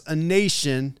bless a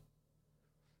nation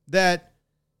that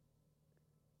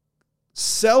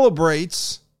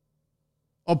celebrates,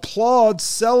 applauds,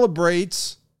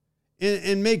 celebrates,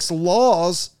 and makes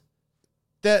laws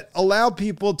that allow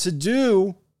people to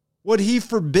do what he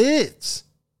forbids.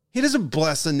 He doesn't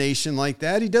bless a nation like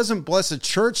that. He doesn't bless a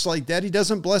church like that. He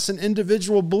doesn't bless an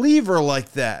individual believer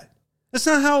like that. That's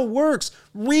not how it works.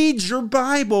 Read your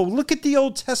Bible. Look at the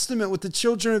Old Testament with the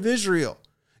children of Israel.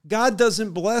 God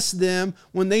doesn't bless them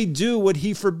when they do what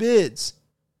he forbids.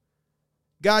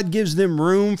 God gives them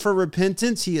room for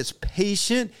repentance. He is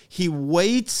patient. He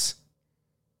waits.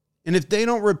 And if they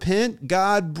don't repent,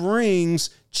 God brings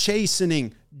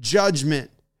chastening, judgment.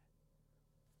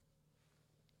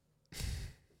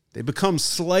 They become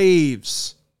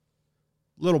slaves,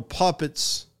 little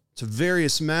puppets to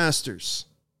various masters.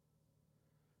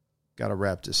 Got to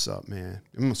wrap this up, man.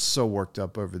 I'm so worked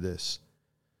up over this.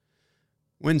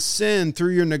 When sin,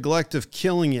 through your neglect of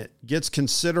killing it, gets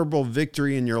considerable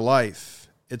victory in your life,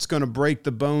 it's going to break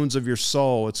the bones of your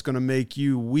soul. It's going to make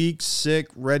you weak, sick,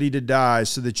 ready to die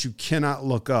so that you cannot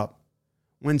look up.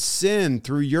 When sin,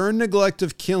 through your neglect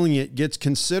of killing it, gets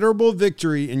considerable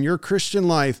victory in your Christian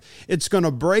life, it's going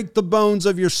to break the bones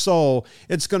of your soul.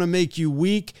 It's going to make you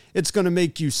weak. It's going to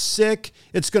make you sick.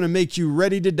 It's going to make you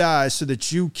ready to die so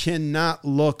that you cannot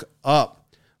look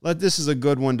up. This is a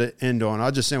good one to end on.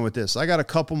 I'll just end with this. I got a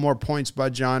couple more points by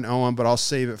John Owen, but I'll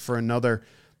save it for another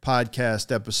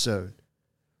podcast episode.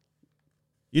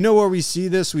 You know where we see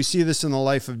this? We see this in the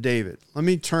life of David. Let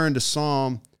me turn to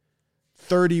Psalm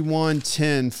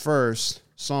 31:10 first.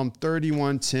 Psalm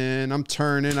 31:10. I'm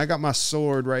turning. I got my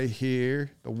sword right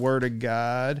here, the word of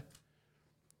God.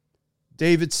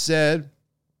 David said,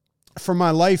 "For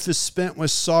my life is spent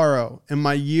with sorrow, and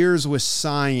my years with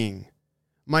sighing.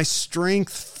 My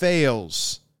strength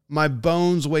fails, my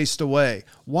bones waste away."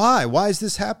 Why? Why is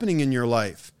this happening in your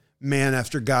life? Man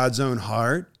after God's own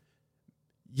heart.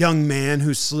 Young man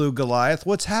who slew Goliath.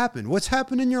 What's happened? What's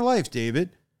happened in your life,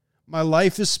 David? My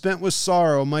life is spent with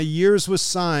sorrow, my years with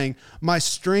sighing, my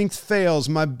strength fails,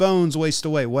 my bones waste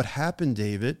away. What happened,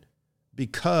 David?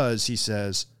 Because, he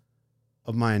says,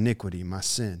 of my iniquity, my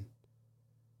sin.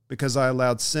 Because I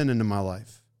allowed sin into my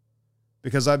life.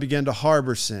 Because I began to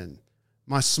harbor sin.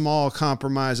 My small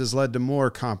compromises led to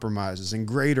more compromises and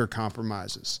greater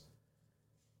compromises.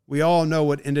 We all know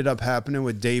what ended up happening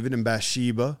with David and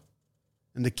Bathsheba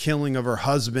and the killing of her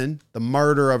husband, the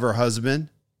murder of her husband.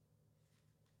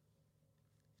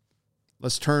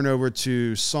 Let's turn over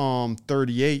to Psalm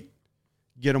 38,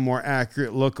 get a more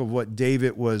accurate look of what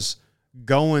David was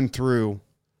going through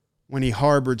when he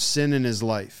harbored sin in his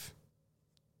life.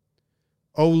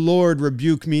 O Lord,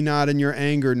 rebuke me not in your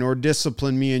anger, nor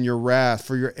discipline me in your wrath,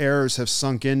 for your errors have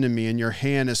sunk into me, and your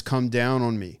hand has come down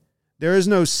on me. There is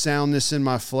no soundness in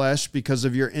my flesh because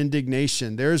of your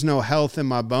indignation. There is no health in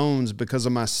my bones because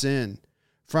of my sin.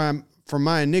 For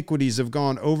my iniquities have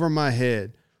gone over my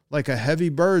head. Like a heavy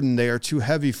burden, they are too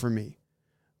heavy for me.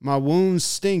 My wounds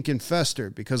stink and fester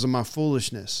because of my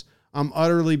foolishness. I'm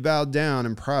utterly bowed down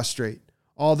and prostrate.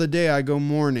 All the day I go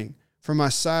mourning, for my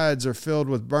sides are filled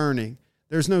with burning.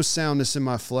 There's no soundness in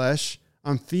my flesh.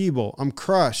 I'm feeble. I'm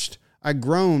crushed. I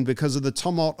groan because of the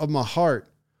tumult of my heart.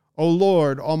 O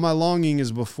Lord, all my longing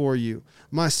is before you.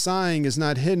 My sighing is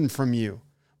not hidden from you.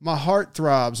 My heart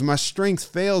throbs. My strength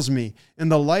fails me. In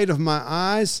the light of my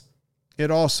eyes, it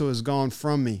also is gone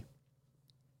from me.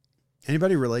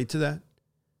 Anybody relate to that?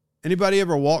 Anybody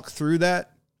ever walk through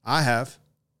that? I have.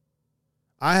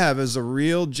 I have, as a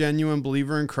real, genuine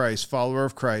believer in Christ, follower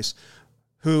of Christ,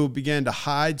 who began to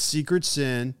hide secret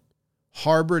sin,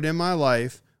 harbored in my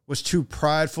life, was too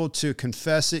prideful to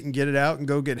confess it and get it out and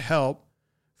go get help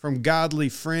from godly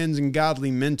friends and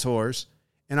godly mentors.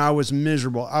 And I was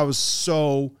miserable. I was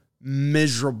so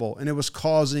miserable. And it was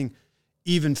causing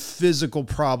even physical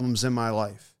problems in my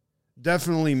life.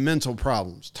 Definitely mental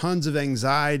problems. Tons of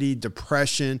anxiety,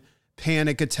 depression,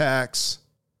 panic attacks.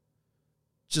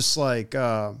 Just like,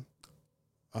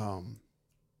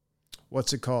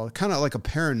 what's it called? Kind of like a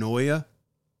paranoia.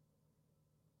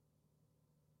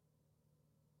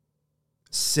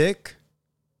 Sick.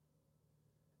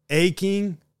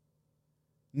 Aching.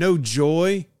 No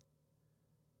joy.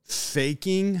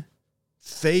 Faking.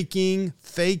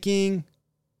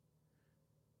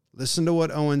 Listen to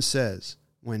what Owen says.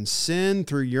 When sin,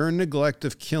 through your neglect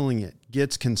of killing it,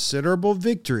 gets considerable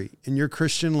victory in your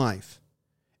Christian life,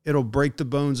 it'll break the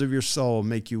bones of your soul,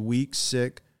 make you weak,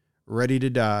 sick, ready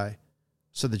to die,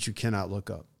 so that you cannot look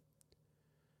up.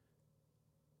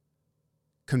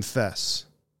 Confess.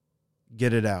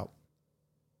 Get it out.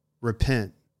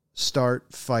 Repent. Start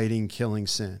fighting killing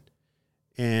sin.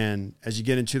 And as you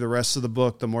get into the rest of the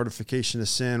book, The Mortification of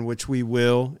Sin, which we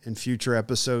will in future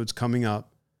episodes coming up,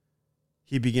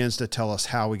 he begins to tell us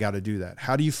how we got to do that.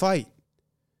 How do you fight?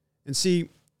 And see,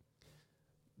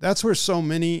 that's where so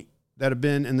many that have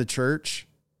been in the church,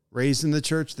 raised in the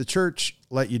church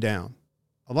let you down.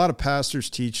 A lot of pastors,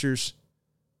 teachers,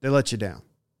 they let you down.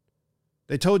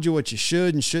 They told you what you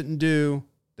should and shouldn't do.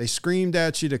 They screamed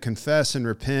at you to confess and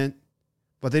repent,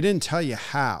 but they didn't tell you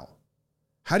how.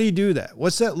 How do you do that?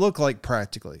 What's that look like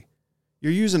practically?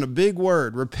 You're using a big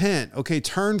word, repent. Okay,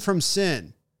 turn from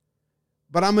sin.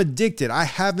 But I'm addicted. I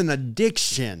have an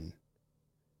addiction.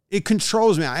 It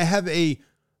controls me. I have a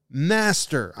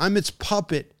master. I'm its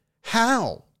puppet.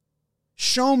 How?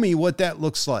 Show me what that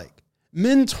looks like.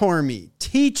 Mentor me.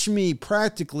 Teach me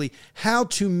practically how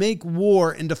to make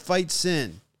war and to fight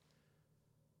sin.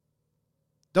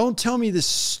 Don't tell me this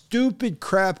stupid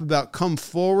crap about come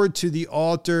forward to the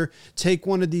altar, take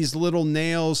one of these little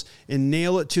nails and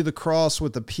nail it to the cross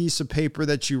with a piece of paper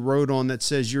that you wrote on that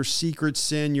says your secret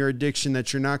sin, your addiction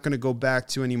that you're not going to go back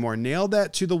to anymore. Nail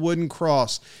that to the wooden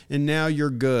cross and now you're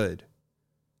good.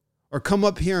 Or come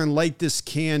up here and light this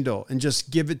candle and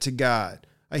just give it to God.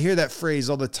 I hear that phrase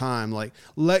all the time, like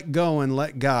let go and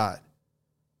let God.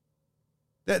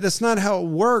 That's not how it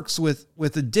works with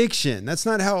addiction. That's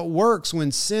not how it works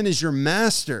when sin is your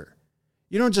master.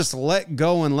 You don't just let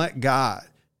go and let God.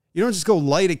 You don't just go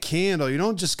light a candle. You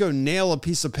don't just go nail a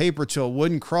piece of paper to a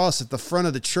wooden cross at the front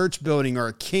of the church building or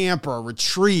a camp or a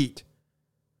retreat.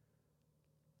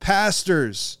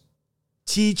 Pastors,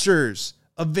 teachers,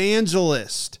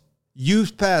 evangelists,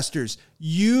 youth pastors,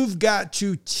 you've got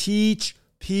to teach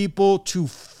people to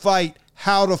fight,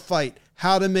 how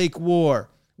to make war.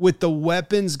 With the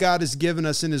weapons God has given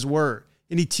us in his word.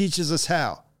 And he teaches us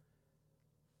how.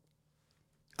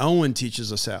 Owen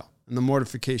teaches us how in The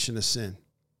Mortification of Sin.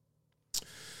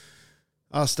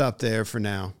 I'll stop there for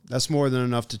now. That's more than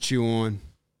enough to chew on.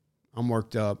 I'm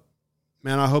worked up.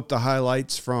 Man, I hope the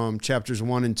highlights from chapters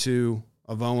 1 and 2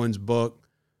 of Owen's book,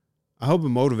 I hope it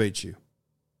motivates you.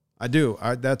 I do.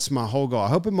 That's my whole goal. I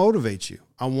hope it motivates you.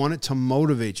 I want it to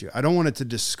motivate you. I don't want it to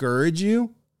discourage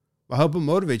you. I hope it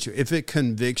motivates you. If it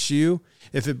convicts you,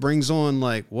 if it brings on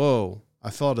like, whoa, I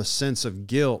felt a sense of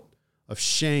guilt, of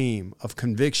shame, of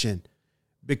conviction,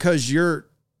 because you're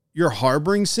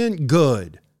harboring sin,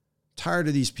 good. Tired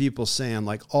of these people saying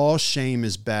like all shame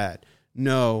is bad.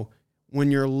 No,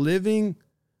 when you're living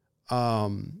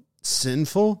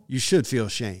sinful, you should feel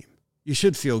shame. You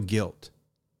should feel guilt.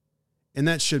 And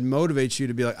that should motivate you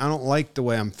to be like, I don't like the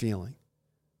way I'm feeling.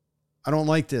 I don't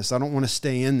like this. I don't want to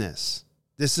stay in this.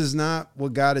 This is not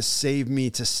what God has saved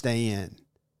me to stay in,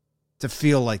 to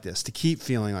feel like this, to keep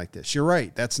feeling like this. You're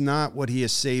right. That's not what he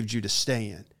has saved you to stay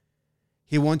in.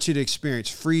 He wants you to experience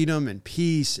freedom and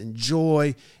peace and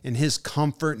joy and his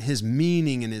comfort and his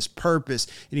meaning and his purpose.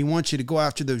 And he wants you to go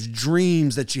after those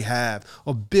dreams that you have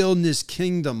of building his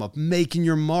kingdom, of making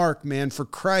your mark, man, for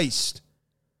Christ.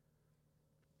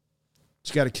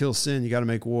 You got to kill sin. You got to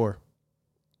make war.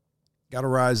 You got to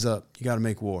rise up. You got to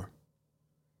make war.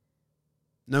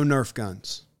 No Nerf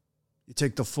guns. You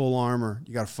take the full armor.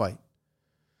 You got to fight.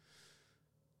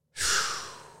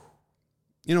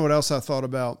 You know what else I thought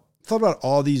about? I thought about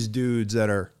all these dudes that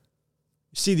are,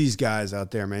 you see these guys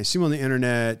out there, man. You see them on the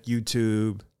internet,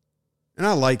 YouTube, and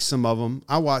I like some of them.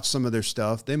 I watch some of their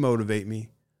stuff. They motivate me.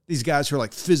 These guys who are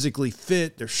like physically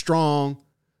fit. They're strong.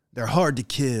 They're hard to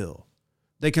kill.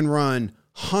 They can run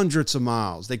hundreds of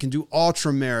miles. They can do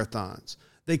ultra marathons.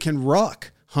 They can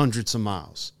ruck hundreds of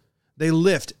miles. They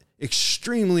lift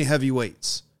extremely heavy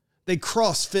weights. They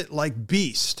CrossFit like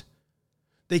beasts.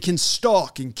 They can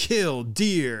stalk and kill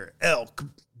deer, elk,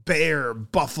 bear,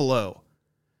 buffalo.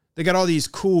 They got all these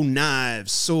cool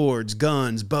knives, swords,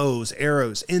 guns, bows,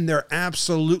 arrows, and they're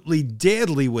absolutely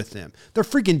deadly with them. They're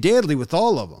freaking deadly with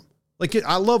all of them.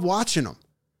 I love watching them.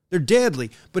 They're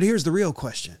deadly. But here's the real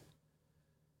question.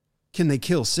 Can they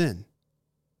kill sin?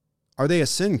 Are they a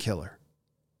sin killer?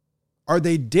 Are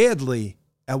they deadly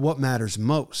at what matters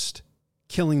most,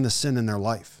 killing the sin in their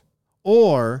life?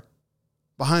 Or,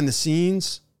 behind the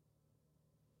scenes,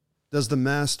 does the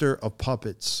master of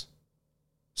puppets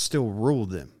still rule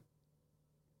them?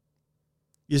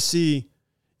 You see,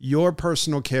 your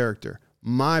personal character,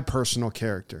 my personal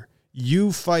character,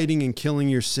 you fighting and killing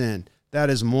your sin, that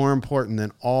is more important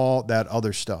than all that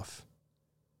other stuff.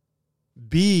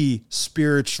 Be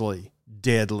spiritually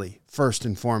deadly, first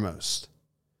and foremost.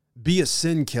 Be a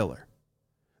sin killer.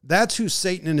 That's who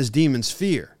Satan and his demons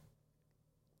fear.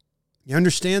 You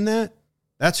understand that?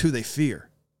 That's who they fear.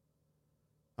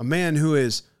 A man who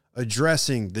is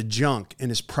addressing the junk in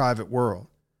his private world,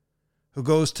 who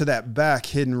goes to that back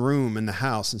hidden room in the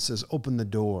house and says, open the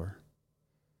door.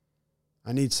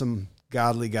 I need some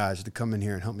godly guys to come in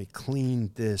here and help me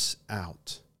clean this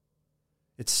out.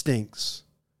 It stinks.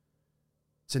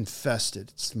 It's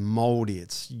infested. It's moldy.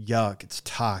 It's yuck. It's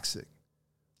toxic.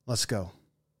 Let's go.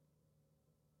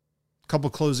 A couple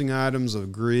closing items of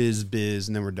Grizz Biz,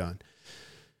 and then we're done.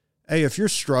 Hey, if you're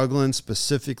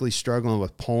specifically struggling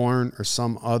with porn or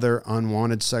some other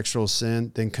unwanted sexual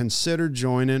sin, then consider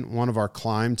joining one of our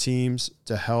climb teams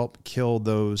to help kill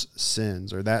those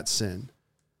sins or that sin.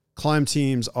 Climb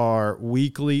teams are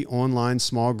weekly online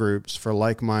small groups for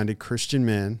like-minded Christian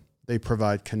men. They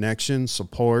provide connection,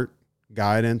 support,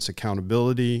 guidance,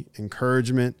 accountability,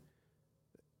 encouragement,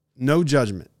 no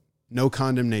judgment, no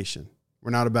condemnation.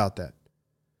 We're not about that.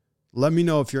 Let me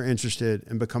know if you're interested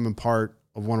in becoming part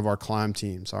of one of our climb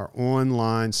teams, our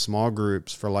online small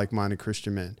groups for like-minded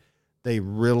Christian men. They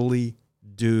really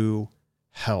do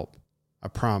help. I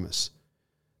promise.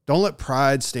 Don't let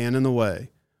pride stand in the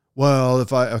way. Well,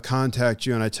 if I contact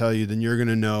you and I tell you, then you're going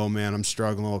to know, man, I'm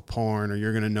struggling with porn, or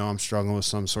you're going to know I'm struggling with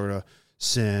some sort of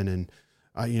sin. And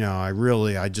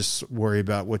I just worry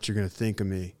about what you're going to think of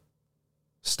me.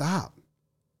 Stop.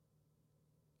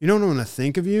 You know what I'm going to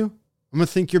think of you? I'm going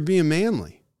to think you're being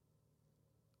manly.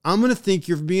 I'm going to think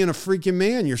you're being a freaking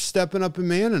man. You're stepping up and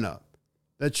manning up.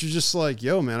 That you're just like,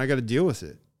 yo, man, I got to deal with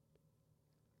it.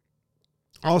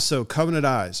 Also, Covenant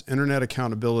Eyes, internet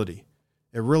accountability.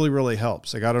 It really, really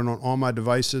helps. I got it on all my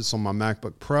devices. It's on my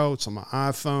MacBook Pro. It's on my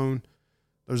iPhone.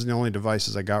 Those are the only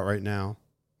devices I got right now.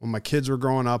 When my kids were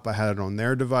growing up, I had it on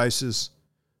their devices.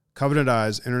 Covenant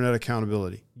Eyes, internet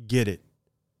accountability. Get it.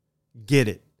 Get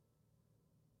it.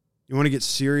 You want to get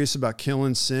serious about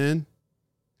killing sin?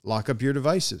 Lock up your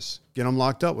devices. Get them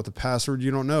locked up with a password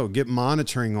you don't know. Get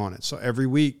monitoring on it. So every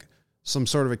week, some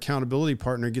sort of accountability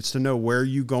partner gets to know where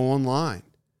you go online.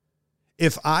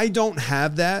 If I don't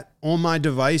have that on my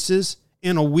devices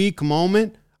in a weak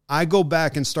moment, I go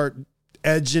back and start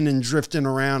edging and drifting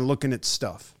around looking at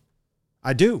stuff.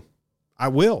 I do. I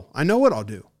will. I know what I'll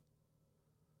do.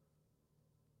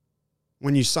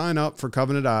 When you sign up for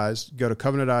Covenant Eyes, go to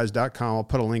covenanteyes.com. I'll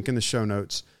put a link in the show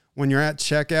notes. When you're at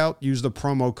checkout, use the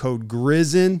promo code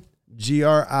GRIZZIN,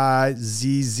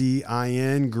 GRIZZIN,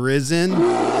 GRIZZIN.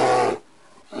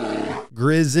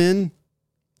 GRIZZIN.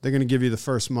 They're going to give you the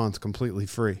first month completely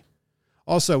free.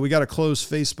 Also, we got a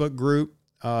closed Facebook group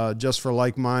just for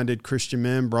like-minded Christian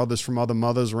men, brothers from other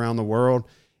mothers around the world.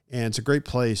 And it's a great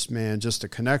place, man, just to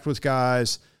connect with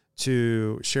guys,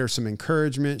 to share some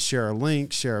encouragement, share a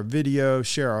link, share a video,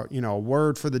 share a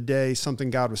word for the day, something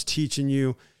God was teaching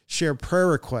you. Share prayer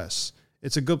requests.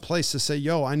 It's a good place to say,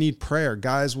 yo, I need prayer.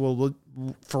 Guys will,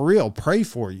 for real, pray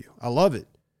for you. I love it.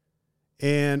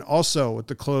 And also with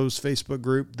the closed Facebook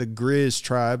group, the Grizz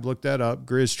Tribe, look that up,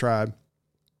 Grizz Tribe.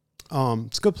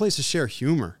 It's a good place to share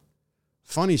humor,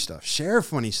 funny stuff. Share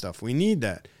funny stuff. We need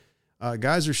that.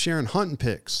 Guys are sharing hunting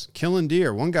pics, killing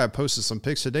deer. One guy posted some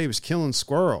pics today. He was killing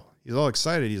squirrel. He's all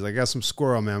excited. He's like, I got some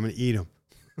squirrel, man. I'm going to eat them.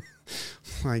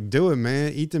 Like, do it,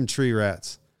 man. Eat them tree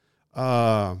rats.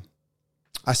 I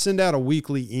send out a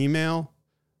weekly email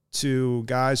to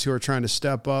guys who are trying to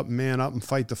step up, man up, and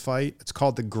fight the fight. It's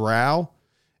called the Growl.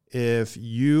 If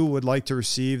you would like to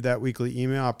receive that weekly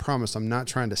email, I promise I'm not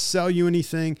trying to sell you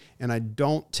anything, and I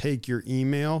don't take your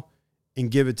email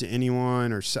and give it to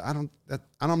anyone, or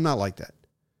I'm not like that.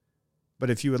 But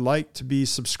if you would like to be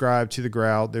subscribed to the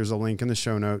Growl, there's a link in the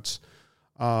show notes.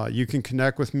 You can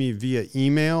connect with me via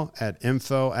email at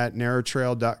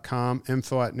info@narrowtrail.com,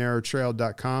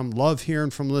 info@narrowtrail.com. Love hearing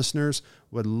from listeners.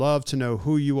 Would love to know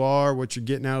who you are, what you're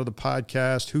getting out of the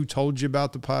podcast, who told you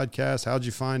about the podcast, how'd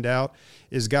you find out,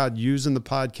 is God using the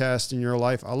podcast in your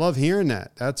life? I love hearing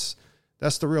that. That's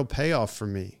the real payoff for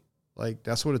me. Like,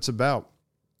 that's what it's about.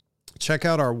 Check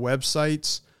out our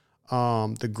websites,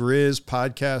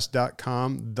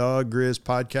 thegrizpodcast.com,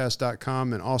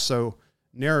 thegrizpodcast.com, and also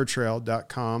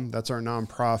narrowtrail.com. That's our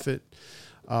nonprofit.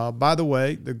 By the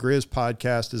way, the Grizz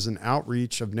Podcast is an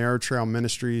outreach of Narrow Trail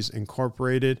Ministries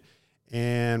Incorporated.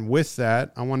 And with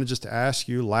that, I want to just ask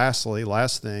you, last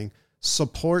thing,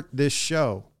 support this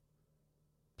show.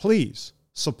 Please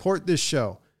support this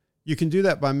show. You can do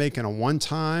that by making a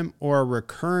one-time or a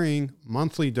recurring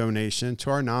monthly donation to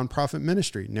our nonprofit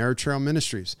ministry, Narrow Trail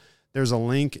Ministries. There's a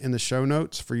link in the show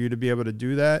notes for you to be able to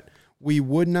do that. We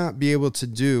would not be able to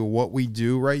do what we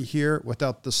do right here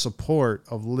without the support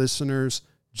of listeners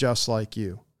just like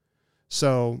you.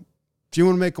 So if you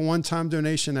want to make a one-time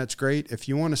donation, that's great. If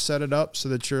you want to set it up so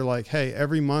that you're like, hey,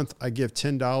 every month I give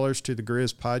 $10 to the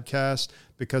Grizz Podcast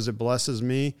because it blesses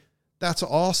me, that's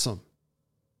awesome.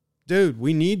 Dude,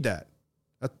 we need that.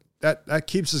 That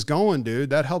keeps us going,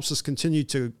 dude. That helps us continue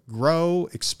to grow,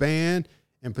 expand,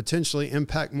 and potentially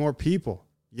impact more people.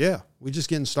 Yeah, we're just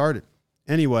getting started.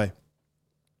 Anyway,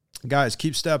 guys,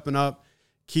 keep stepping up,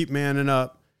 keep manning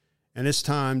up, and it's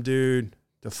time, dude,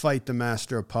 to fight the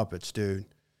master of puppets, dude.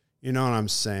 You know what I'm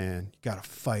saying? You got to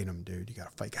fight him, dude. You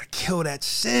got to fight. You got to kill that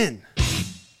sin.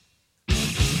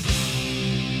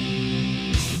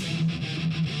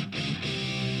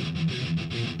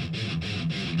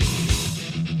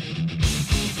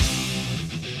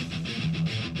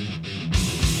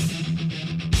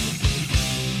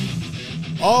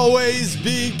 Always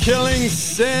be killing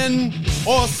sin,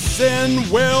 or sin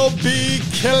will be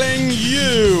killing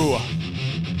you.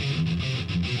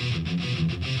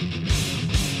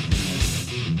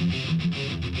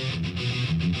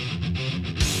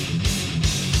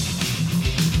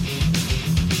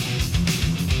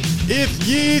 If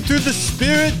ye through the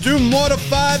Spirit do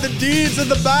mortify the deeds of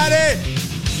the body,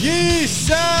 ye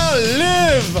shall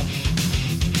live.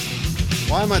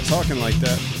 Why am I talking like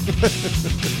that?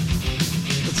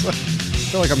 I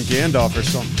feel like I'm Gandalf or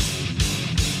something.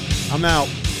 I'm out.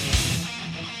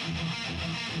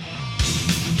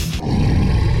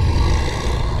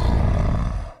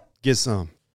 Get some.